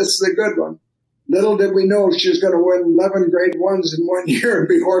think this is a good one. Little did we know she was going to win 11 grade 1s in 1 year and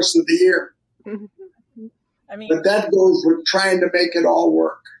be horse of the year. But that goes with trying to make it all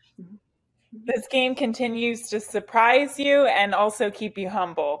work. This game continues to surprise you and also keep you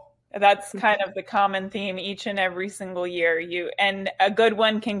humble. That's kind of the common theme each and every single year. And a good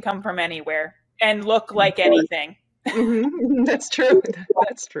one can come from anywhere and look like anything. That's true.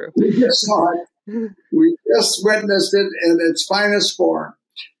 That's true. We just saw it. We just witnessed it in its finest form.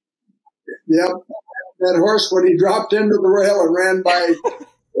 Yep. That horse, when he dropped into the rail and ran by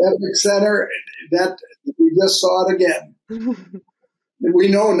Epic Center, that we just saw it again. And we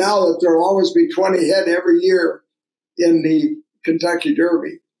know now that there will always be 20 head every year in the Kentucky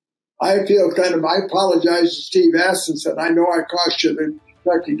Derby. I apologize to Steve Aston, said, I know I cost you the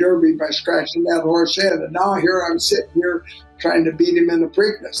Kentucky Derby by scratching that horse in. And now here I'm sitting here trying to beat him in the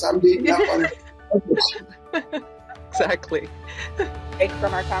Preakness. I'm beating up on him. Exactly. Break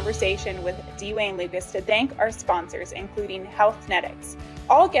from our conversation with Laurie Lukas to thank our sponsors, including Healthnetics.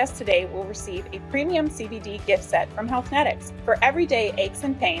 All guests today will receive a premium CBD gift set from Healthnetics. For everyday aches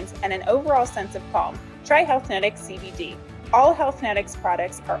and pains and an overall sense of calm, try Healthnetics CBD. All Healthnetics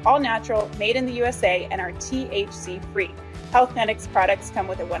products are all natural, made in the USA, and are THC-free. Healthnetics products come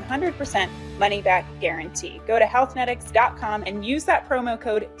with a 100% money-back guarantee. Go to healthnetics.com and use that promo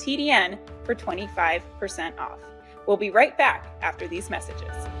code TDN for 25% off. We'll be right back after these messages.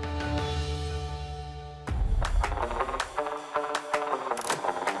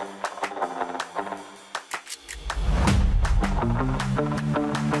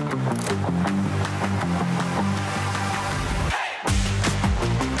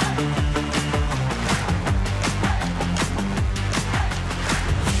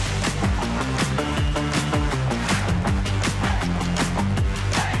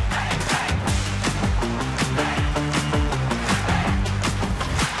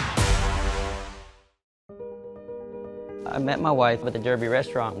 I met my wife at the Derby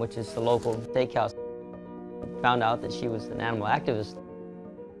restaurant, which is the local steakhouse. Found out that she was an animal activist.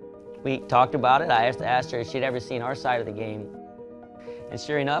 We talked about it. I asked her if she'd ever seen our side of the game. And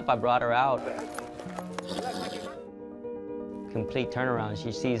sure enough, I brought her out. Complete turnaround.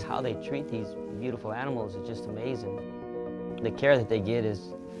 She sees how they treat these beautiful animals. It's just amazing. The care that they get is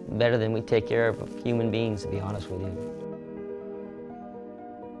better than we take care of human beings, to be honest with you.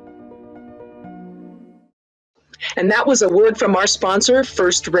 And that was a word from our sponsor,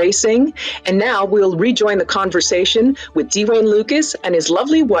 First Racing. And now we'll rejoin the conversation with Dwayne Lukas and his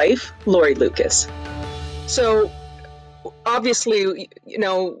lovely wife, Laurie Lukas. So obviously, you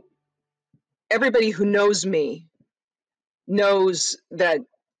know, everybody who knows me knows that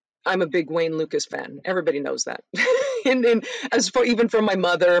I'm a big Wayne Lukas fan. Everybody knows that. and as for even from my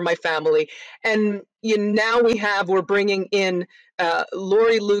mother, my family. And now we're bringing in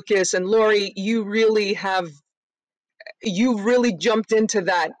Laurie Lukas. And Laurie, you really jumped into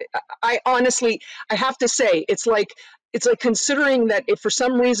that. I honestly, I have to say, it's like considering that if for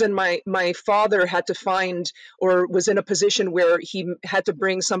some reason my father had to find or was in a position where he had to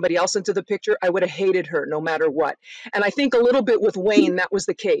bring somebody else into the picture, I would have hated her no matter what. And I think a little bit with Wayne, that was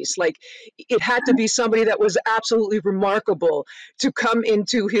the case. Like, it had to be somebody that was absolutely remarkable to come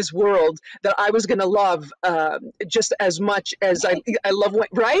into his world that I was going to love just as much as I love Wayne,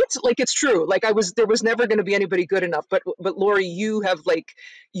 right? Like, it's true. Like, there was never going to be anybody good enough. But Laurie, you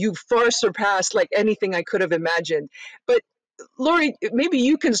far surpassed like anything I could have imagined. But Laurie, maybe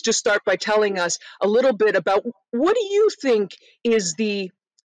you can just start by telling us a little bit about what do you think is the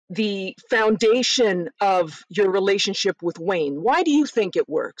foundation of your relationship with Wayne? Why do you think it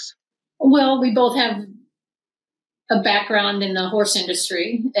works? Well, we both have a background in the horse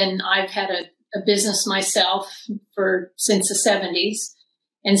industry, and I've had a business myself since the 70s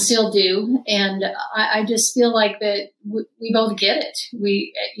and still do. And I just feel like that we both get it.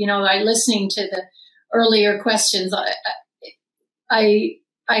 Listening to the earlier questions, I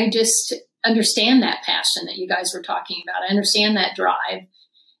just understand that passion that you guys were talking about. I understand that drive,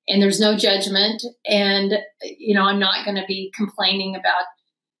 and there's no judgment. And, I'm not going to be complaining about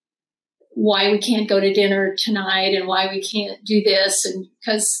why we can't go to dinner tonight and why we can't do this, and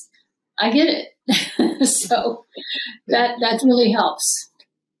because I get it. So that really helps.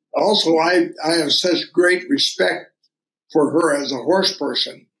 Also, I have such great respect for her as a horse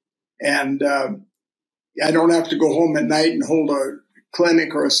person. And I don't have to go home at night and hold a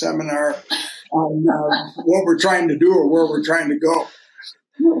clinic or a seminar on what we're trying to do or where we're trying to go.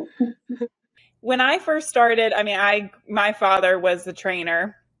 When I first started, my father was the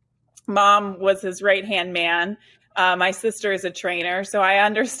trainer. Mom was his right-hand man. My sister is a trainer, so I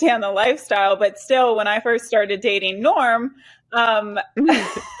understand the lifestyle. But still, when I first started dating Norm, I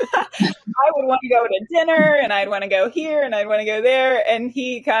would want to go to dinner, and I'd want to go here, and I'd want to go there. And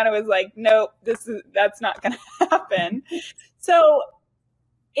he kind of was like, nope, that's not going to happen. So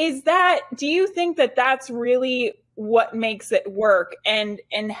do you think that that's really what makes it work? And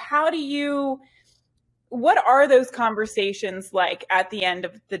what are those conversations like at the end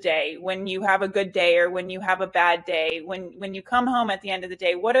of the day when you have a good day or when you have a bad day? When you come home at the end of the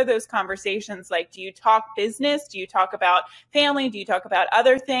day, what are those conversations like? Do you talk business? Do you talk about family? Do you talk about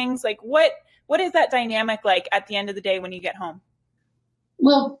other things? Like, what is that dynamic like at the end of the day when you get home?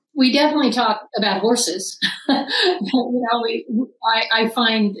 Well, we definitely talk about horses. I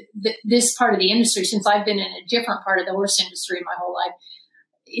find that this part of the industry, since I've been in a different part of the horse industry my whole life,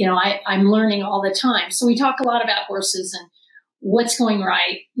 I'm learning all the time. So we talk a lot about horses and what's going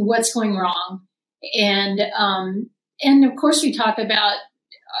right, what's going wrong. And of course we talk about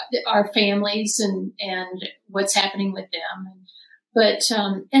our families and what's happening with them. But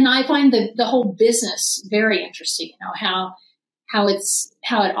I find the whole business very interesting, how it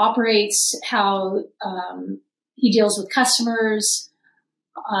operates, how he deals with customers,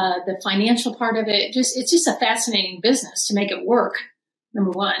 the financial part of it. It's just a fascinating business to make it work.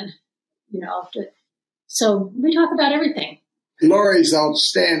 Number one, so we talk about everything. Laurie's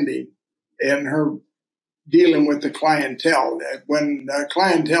outstanding in her dealing with the clientele. When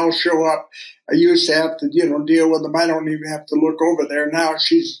clientele show up, I used to have to, deal with them. I don't even have to look over there now.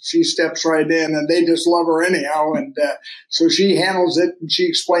 She steps right in, and they just love her anyhow. And so she handles it, and she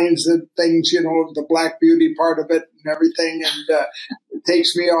explains the things, the Black Beauty part of it and everything, and it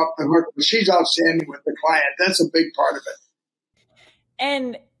takes me off the hook. But she's outstanding with the client. That's a big part of it.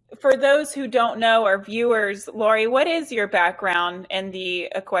 And for those who don't know, our viewers, Laurie, what is your background in the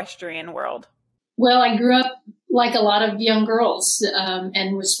equestrian world? Well, I grew up like a lot of young girls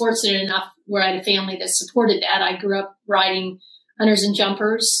and was fortunate enough where I had a family that supported that. I grew up riding hunters and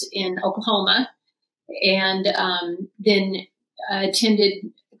jumpers in Oklahoma, and then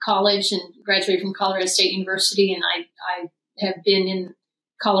attended college and graduated from Colorado State University. And I have been in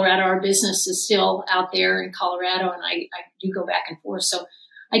Colorado. Our business is still out there in Colorado, and I do go back and forth. So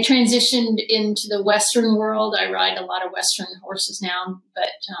I transitioned into the Western world. I ride a lot of Western horses now,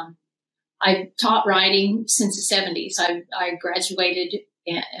 but I've taught riding since the 70s. I graduated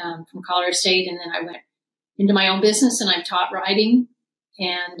from Colorado State, and then I went into my own business, and I've taught riding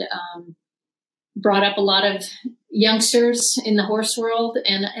and brought up a lot of youngsters in the horse world,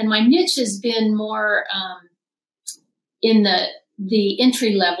 and my niche has been more in the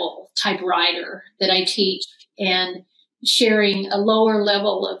entry level type rider that I teach, and sharing a lower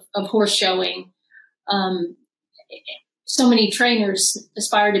level of horse showing. So many trainers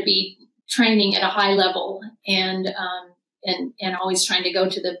aspire to be training at a high level, and always trying to go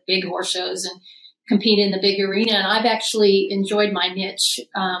to the big horse shows and compete in the big arena. And I've actually enjoyed my niche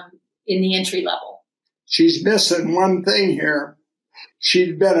in the entry level. She's missing one thing here.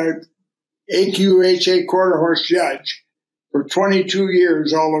 She's been an AQHA quarter horse judge for 22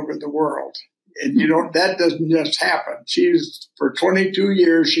 years all over the world. And that doesn't just happen. For 22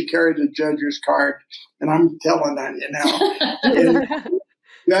 years, she carried a judge's card. And I'm telling on you now.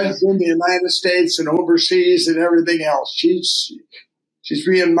 Judged in the United States and overseas and everything else. She's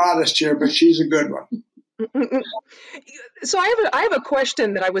being modest here, but she's a good one. So I have a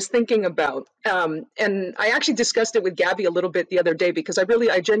question that I was thinking about, and I actually discussed it with Gabby a little bit the other day, because I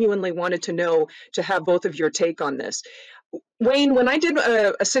genuinely wanted to have both of your take on this. Wayne, when I did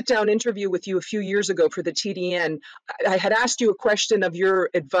a sit-down interview with you a few years ago for the TDN, I had asked you a question of your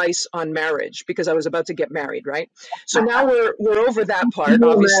advice on marriage, because I was about to get married, right? So now we're over that part,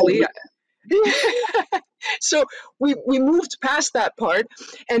 obviously. So we moved past that part,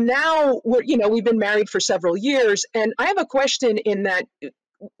 and now we've been married for several years. And I have a question in that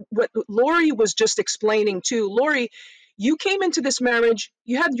what Laurie was just explaining too. Laurie, you came into this marriage,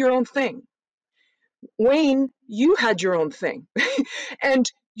 you had your own thing. Wayne, you had your own thing. And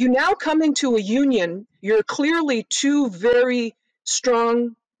you now come into a union. You're clearly two very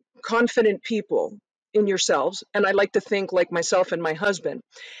strong, confident people in yourselves. And I like to think like myself and my husband.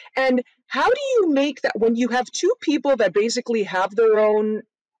 And how do you make that when you have two people that basically have their own,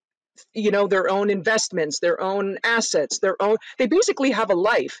 their own investments, their own assets, they basically have a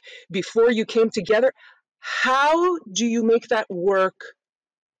life before you came together? How do you make that work?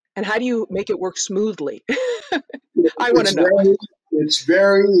 And how do you make it work smoothly? I want to know. It's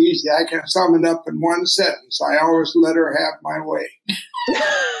very easy. I can sum it up in one sentence. I always let her have my way.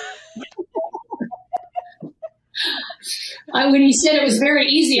 When he said it was very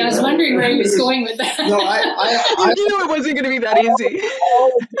easy, I was wondering where he was going with that. No, I knew it wasn't going to be that easy. I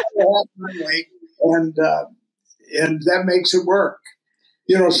always let her have my way, and that makes it work.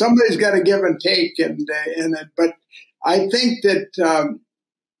 Somebody's got to give and take, but I think that.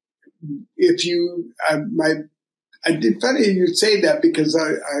 Funny you say that, because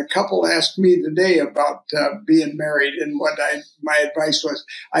a couple asked me today about being married, and what my advice was.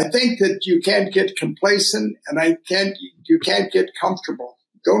 I think that you can't get complacent, and you can't get comfortable.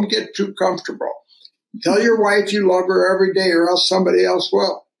 Don't get too comfortable. Tell your wife you love her every day, or else somebody else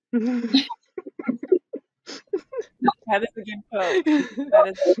will. That is a good quote. That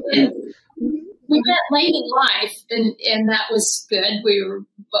is good. We met late in life, and that was good.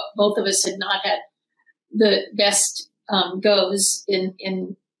 Both of us had not had the best goes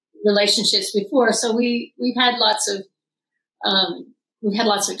in relationships before, so we've had lots of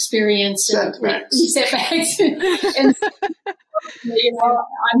experience and setbacks. And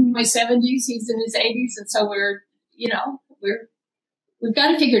I'm in my 70s, he's in his 80s, and so we've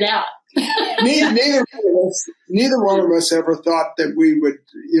got to figure it out. Neither one of us ever thought that we would,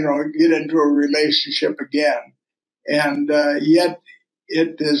 get into a relationship again. And yet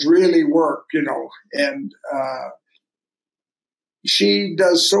it has really worked, and she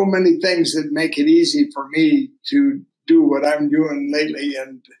does so many things that make it easy for me to do what I'm doing lately.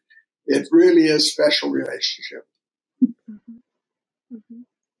 And it really is a special relationship. Mm-hmm.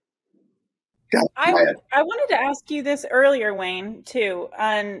 I wanted to ask you this earlier, Wayne, too,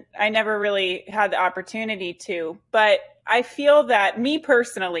 and I never really had the opportunity to, but I feel that me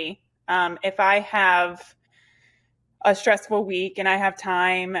personally, if I have a stressful week and I have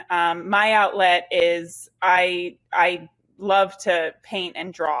time, my outlet is I love to paint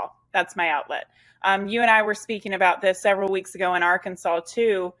and draw. That's my outlet. You and I were speaking about this several weeks ago in Arkansas,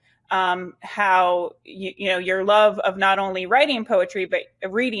 too. How your love of not only writing poetry, but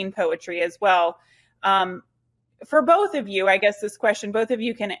reading poetry as well. For both of you, I guess this question, both of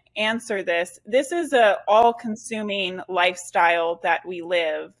you can answer this. This is a all-consuming lifestyle that we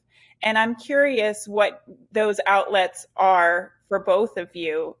live. And I'm curious what those outlets are for both of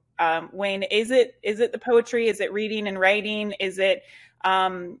you. Wayne, is it the poetry? Is it reading and writing? Is it,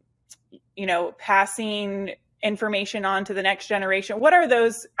 passing information on to the next generation? What are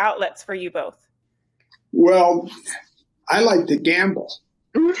those outlets for you both? Well, I like to gamble.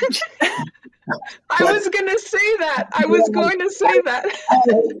 I was going to say that. I like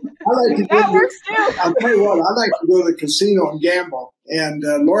to that works too. I'll tell you what, I like to go to the casino and gamble. And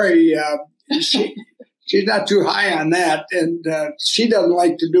Laurie, she's not too high on that, and she doesn't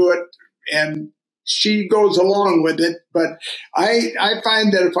like to do it, and she goes along with it. But I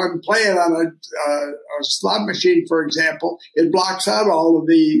find that if I'm playing on a slot machine, for example, it blocks out all of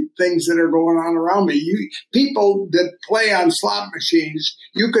the things that are going on around me. People that play on slot machines,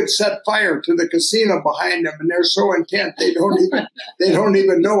 you could set fire to the casino behind them, and they're so intent they don't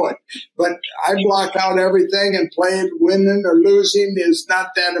even know it. But I block out everything, and playing, winning or losing is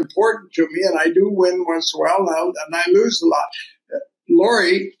not that important to me. And I do win once in a while, and I lose a lot.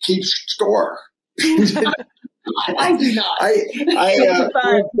 Laurie keeps score. I do not. I've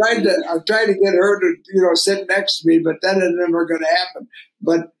tried to get her to, sit next to me, but that is never going to happen.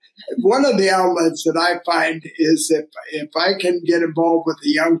 But one of the outlets that I find is if I can get involved with a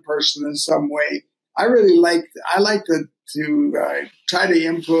young person in some way, I like to try to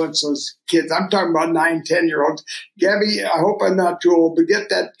influence those kids. I'm talking about 9, 10-year-olds. Gabby, I hope I'm not too old, but get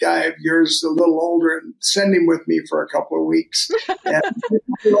that guy of yours a little older and send him with me for a couple of weeks. And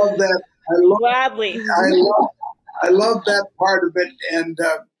I love that. Gladly. I love that part of it, and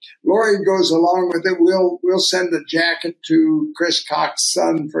Laurie goes along with it. We'll send a jacket to Chris Cox's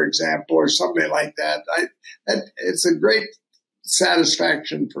son, for example, or something like that. It's a great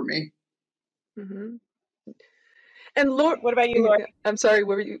satisfaction for me. Mm-hmm. And Laurie, what about you, Laurie? I'm sorry,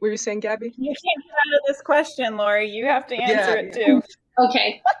 what were you saying, Gabby? You can't get out of this question, Laurie. You have to answer it too.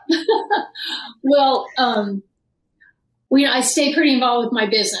 Okay. Well, I stay pretty involved with my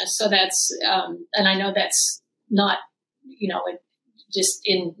business, so that's, and I know that's not, just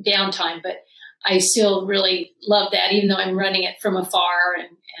in downtime, but I still really love that, even though I'm running it from afar and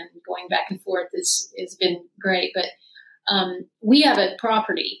going back and forth has been great. But we have a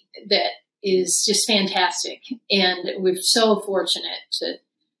property that is just fantastic, and we're so fortunate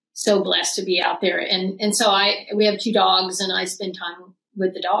so blessed to be out there. And so we have 2 dogs, and I spend time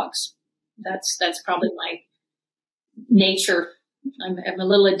with the dogs. That's probably my nature. I'm a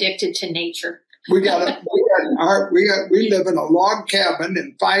little addicted to nature. We live in a log cabin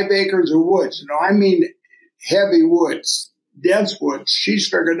in 5 acres of woods. I mean, heavy woods, dense woods. She's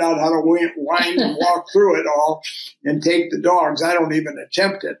figured out how to wind and walk through it all and take the dogs. I don't even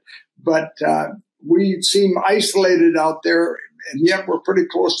attempt it, but we seem isolated out there, and yet we're pretty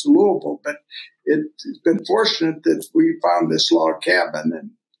close to Louisville. But it's been fortunate that we found this log cabin,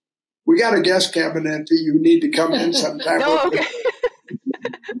 and we got a guest cabin if you need to come in sometime. Oh, okay.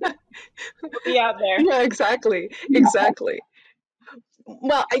 We'll be out there. Yeah, exactly.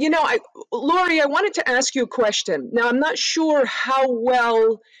 Well, Laurie, I wanted to ask you a question. Now, I'm not sure how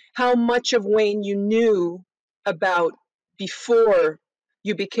much of Wayne you knew about before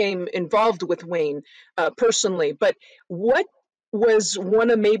you became involved with Wayne personally, but what was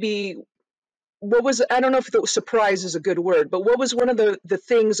I don't know if the surprise is a good word, but what was one of the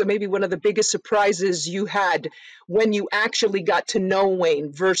things, or maybe one of the biggest surprises you had when you actually got to know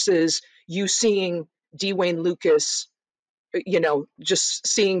Wayne versus you seeing D. Wayne Lukas, just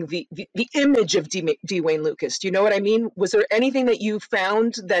seeing the image of D. Wayne Lukas? Do you know what I mean? Was there anything that you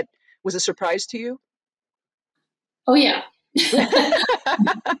found that was a surprise to you? Oh, yeah.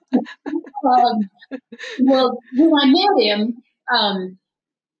 Well, when I met him,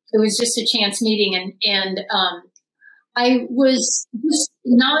 it was just a chance meeting, and I was just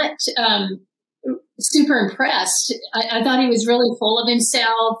not super impressed. I thought he was really full of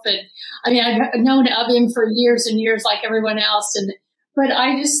himself, and I mean, I've known of him for years and years, like everyone else, but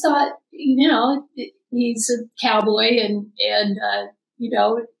I just thought, he's a cowboy, and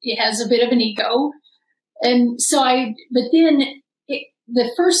he has a bit of an ego, and so but then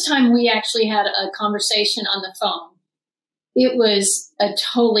the first time we actually had a conversation on the phone, it was a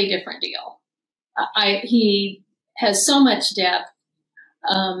totally different deal. He has so much depth.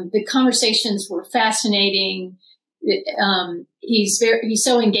 The conversations were fascinating. He's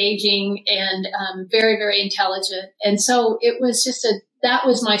so engaging and very, very intelligent. And so it was just that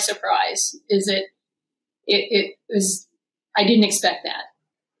was my surprise. It was, I didn't expect that.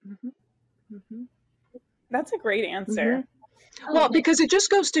 Mm-hmm. Mm-hmm. That's a great answer. Mm-hmm. Well, because it just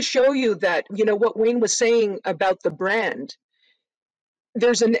goes to show you that, what Wayne was saying about the brand,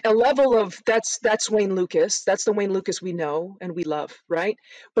 there's a level of that's Wayne Lukas. That's the Wayne Lukas we know and we love, right?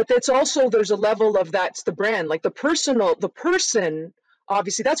 But there's a level of that's the brand, like the person,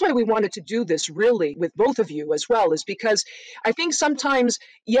 obviously. That's why we wanted to do this really with both of you as well, is because I think sometimes,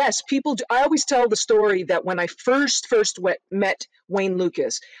 yes, I always tell the story that when I first met Wayne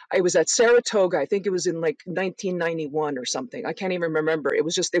Lukas, I was at Saratoga. I think it was in like 1991 or something. I can't even remember. It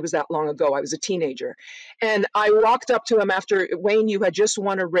was that long ago. I was a teenager. And I walked up to him after, Wayne, you had just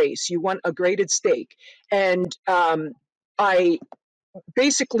won a race. You won a graded stake. And I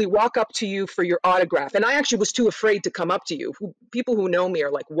basically walk up to you for your autograph. And I actually was too afraid to come up to you. People who know me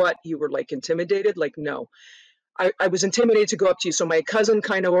are like, what? You were like intimidated? Like, no. I was intimidated to go up to you. So my cousin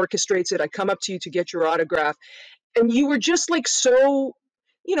kind of orchestrates it. I come up to you to get your autograph. And you were just like so,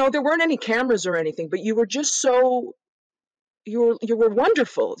 there weren't any cameras or anything, but you were just so, you were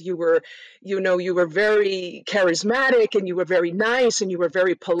wonderful. You were very charismatic, and you were very nice, and you were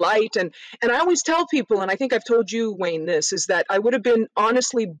very polite. And I always tell people, and I think I've told you, Wayne, this is that I would have been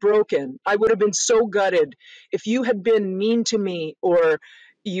honestly broken. I would have been so gutted if you had been mean to me, or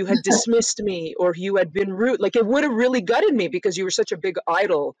you had dismissed me, or you had been rude. Like, it would have really gutted me, because you were such a big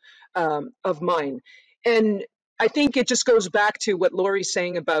idol of mine. And I think it just goes back to what Laurie's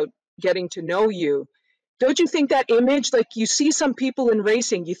saying about getting to know you. Don't you think that image, like you see some people in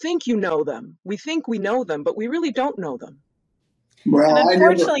racing, you think you know them. We think we know them, but we really don't know them. Well, and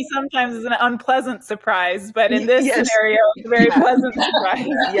unfortunately, sometimes it's an unpleasant surprise, but in this scenario, it's a very pleasant surprise.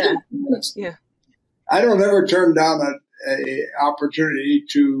 Yeah. I don't ever turn down an opportunity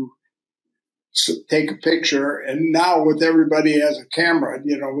to take a picture. And now with everybody has a camera,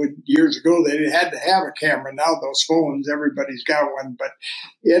 years ago they had to have a camera. Now those phones, everybody's got one. But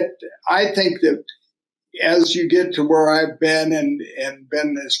I think that as you get to where I've been and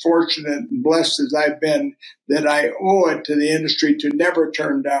been as fortunate and blessed as I've been, that I owe it to the industry to never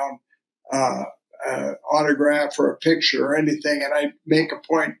turn down autograph or a picture or anything. And I make a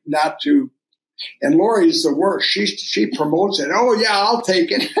point not to. And Laurie's the worst. She promotes it. Oh yeah, I'll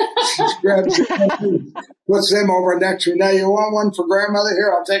take it. She grabs it, puts them over next to her. Now you want one for grandmother?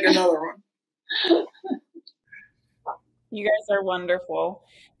 Here, I'll take another one. You guys are wonderful.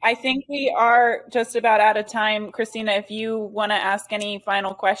 I think we are just about out of time. Christina, if you want to ask any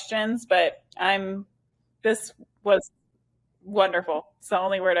final questions, but this was wonderful. It's the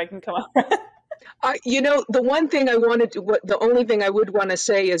only word I can come up with. The one thing the only thing I would want to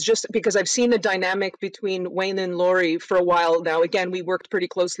say is, just because I've seen the dynamic between Wayne and Laurie for a while now. Again, we worked pretty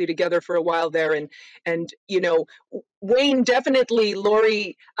closely together for a while there, and Wayne definitely,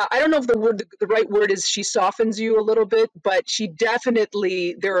 Laurie, I don't know if the right word is she softens you a little bit, but she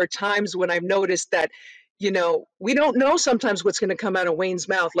definitely, there are times when I've noticed that, we don't know sometimes what's going to come out of Wayne's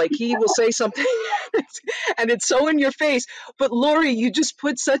mouth. Like, he will say something and it's so in your face. But Laurie, you're just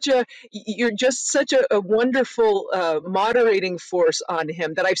such a wonderful moderating force on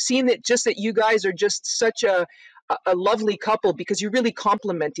him, that I've seen that you guys are just such a lovely couple, because you really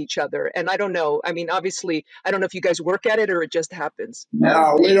complement each other. And I don't know. I mean, obviously, I don't know if you guys work at it or it just happens.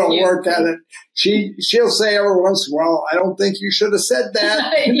 No, we don't work at it. She'll say every once in a while, I don't think you should have said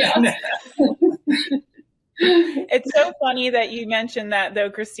that. It's so funny that you mentioned that, though,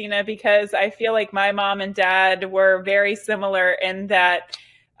 Christina, because I feel like my mom and dad were very similar in that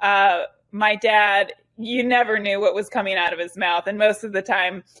my dad, you never knew what was coming out of his mouth. And most of the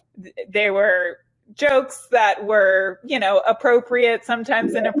time they were jokes that were, appropriate,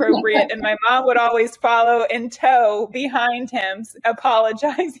 sometimes inappropriate. And my mom would always follow in tow behind him,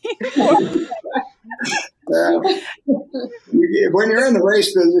 apologizing for it. When you're in the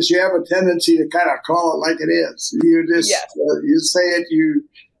race business, you have a tendency to kind of call it like it is. You just you say it.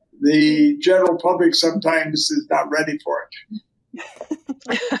 The general public sometimes is not ready for it.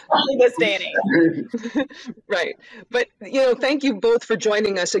 This day and age. Right. But, thank you both for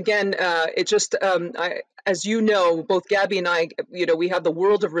joining us again. It just, as you know, both Gabby and I, we have the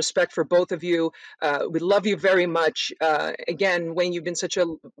world of respect for both of you. We love you very much. Again, Wayne, you've been such a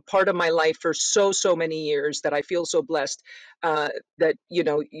part of my life for so many years, that I feel so blessed that,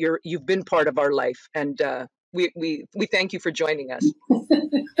 you've been part of our life. And we thank you for joining us.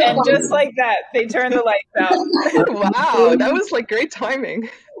 And just like that, they turned the lights out. Wow, that was like great timing.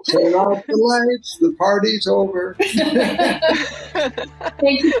 Turn off the lights, the party's over.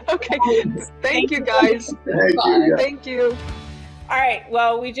 Okay, thank you guys. Thank you. All right,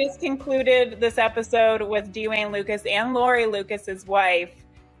 well, we just concluded this episode with Dwayne Lukas and Laurie Lukas' wife.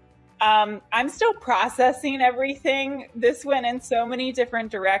 I'm still processing everything. This went in so many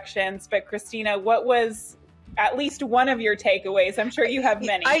different directions, but Christina, what was at least one of your takeaways? I'm sure you have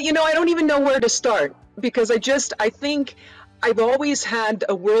many. I don't even know where to start, because I think I've always had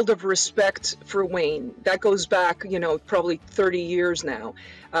a world of respect for Wayne. That goes back, probably 30 years now.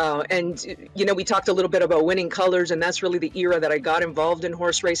 And we talked a little bit about Winning Colors, and that's really the era that I got involved in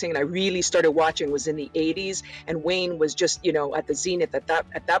horse racing. And I really started watching was in the 80s. And Wayne was just, at the zenith at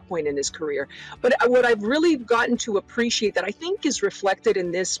that point in his career. But what I've really gotten to appreciate, that I think is reflected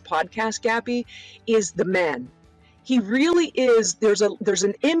in this podcast, Gabby, is the man. He really is. There's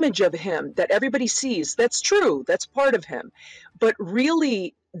an image of him that everybody sees. That's true. That's part of him. But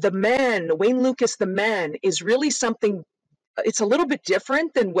really, the man, Wayne Lukas, the man, is really something it's a little bit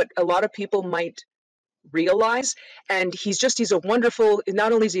different than what a lot of people might realize. And he's a wonderful,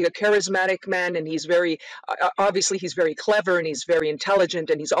 not only is he a charismatic man, and he's very obviously he's very clever, and he's very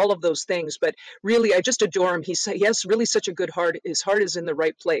intelligent, and he's all of those things, but really I just adore him. He has really such a good heart. His heart is in the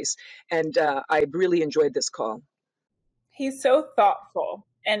right place, and I really enjoyed this call. He's so thoughtful.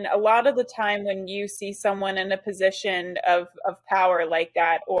 And a lot of the time when you see someone in a position of power like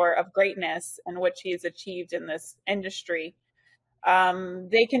that, or of greatness, in which he's achieved in this industry,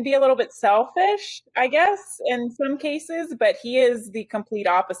 they can be a little bit selfish, I guess, in some cases, but he is the complete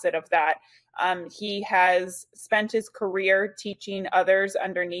opposite of that. He has spent his career teaching others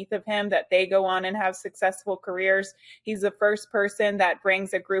underneath of him that they go on and have successful careers. He's the first person that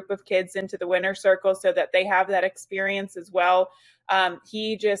brings a group of kids into the winner circle so that they have that experience as well.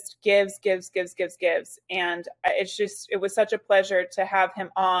 He just gives. And it was such a pleasure to have him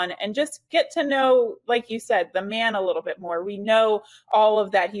on and just get to know, like you said, the man a little bit more. We know all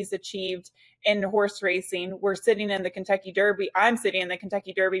of that he's achieved in horse racing. We're sitting in the Kentucky Derby. I'm sitting in the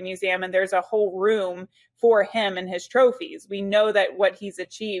Kentucky Derby Museum, and there's a whole room for him and his trophies. We know that what he's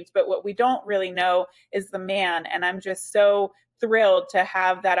achieved, but what we don't really know is the man. And I'm just so thrilled to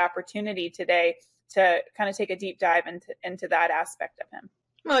have that opportunity today to kind of take a deep dive into that aspect of him.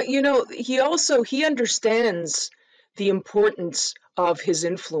 Well, he understands the importance of his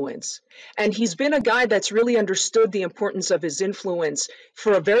influence. And he's been a guy that's really understood the importance of his influence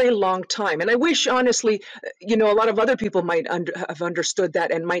for a very long time. And I wish, honestly, a lot of other people might have understood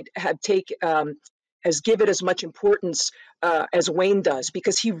that and might have give it as much importance as Wayne does,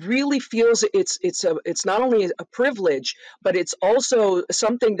 because he really feels it's not only a privilege, but it's also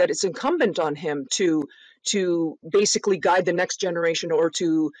something that it's incumbent on him to basically guide the next generation, or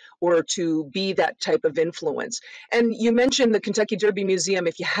to be that type of influence. And you mentioned the Kentucky Derby Museum.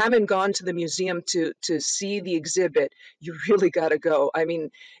 If you haven't gone to the museum to see the exhibit, you really got to go. I mean,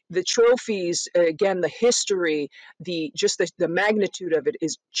 the trophies, again, the history, the magnitude of it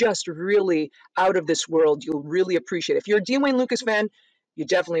is just really out of this world. You'll really appreciate it. If you're a Wayne Lukas fan, you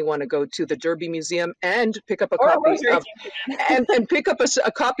definitely want to go to the Derby Museum and pick up a copy and pick up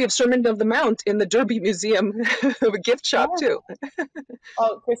a copy of Sermon of the Mount in the Derby Museum a gift shop too.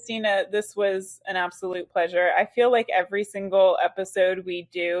 Oh, Christina, this was an absolute pleasure. I feel like every single episode we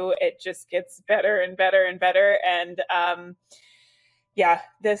do, it just gets better and better and better. And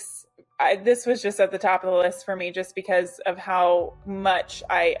this was just at the top of the list for me, just because of how much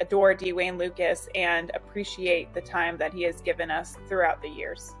I adore Wayne Lukas and appreciate the time that he has given us throughout the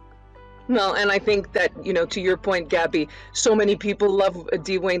years. Well, and I think that, to your point, Gabby, so many people love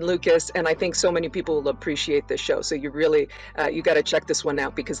Wayne Lukas, and I think so many people will appreciate this show. So you really, you got to check this one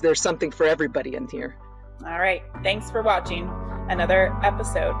out, because there's something for everybody in here. All right. Thanks for watching another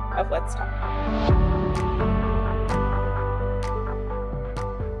episode of Let's Talk.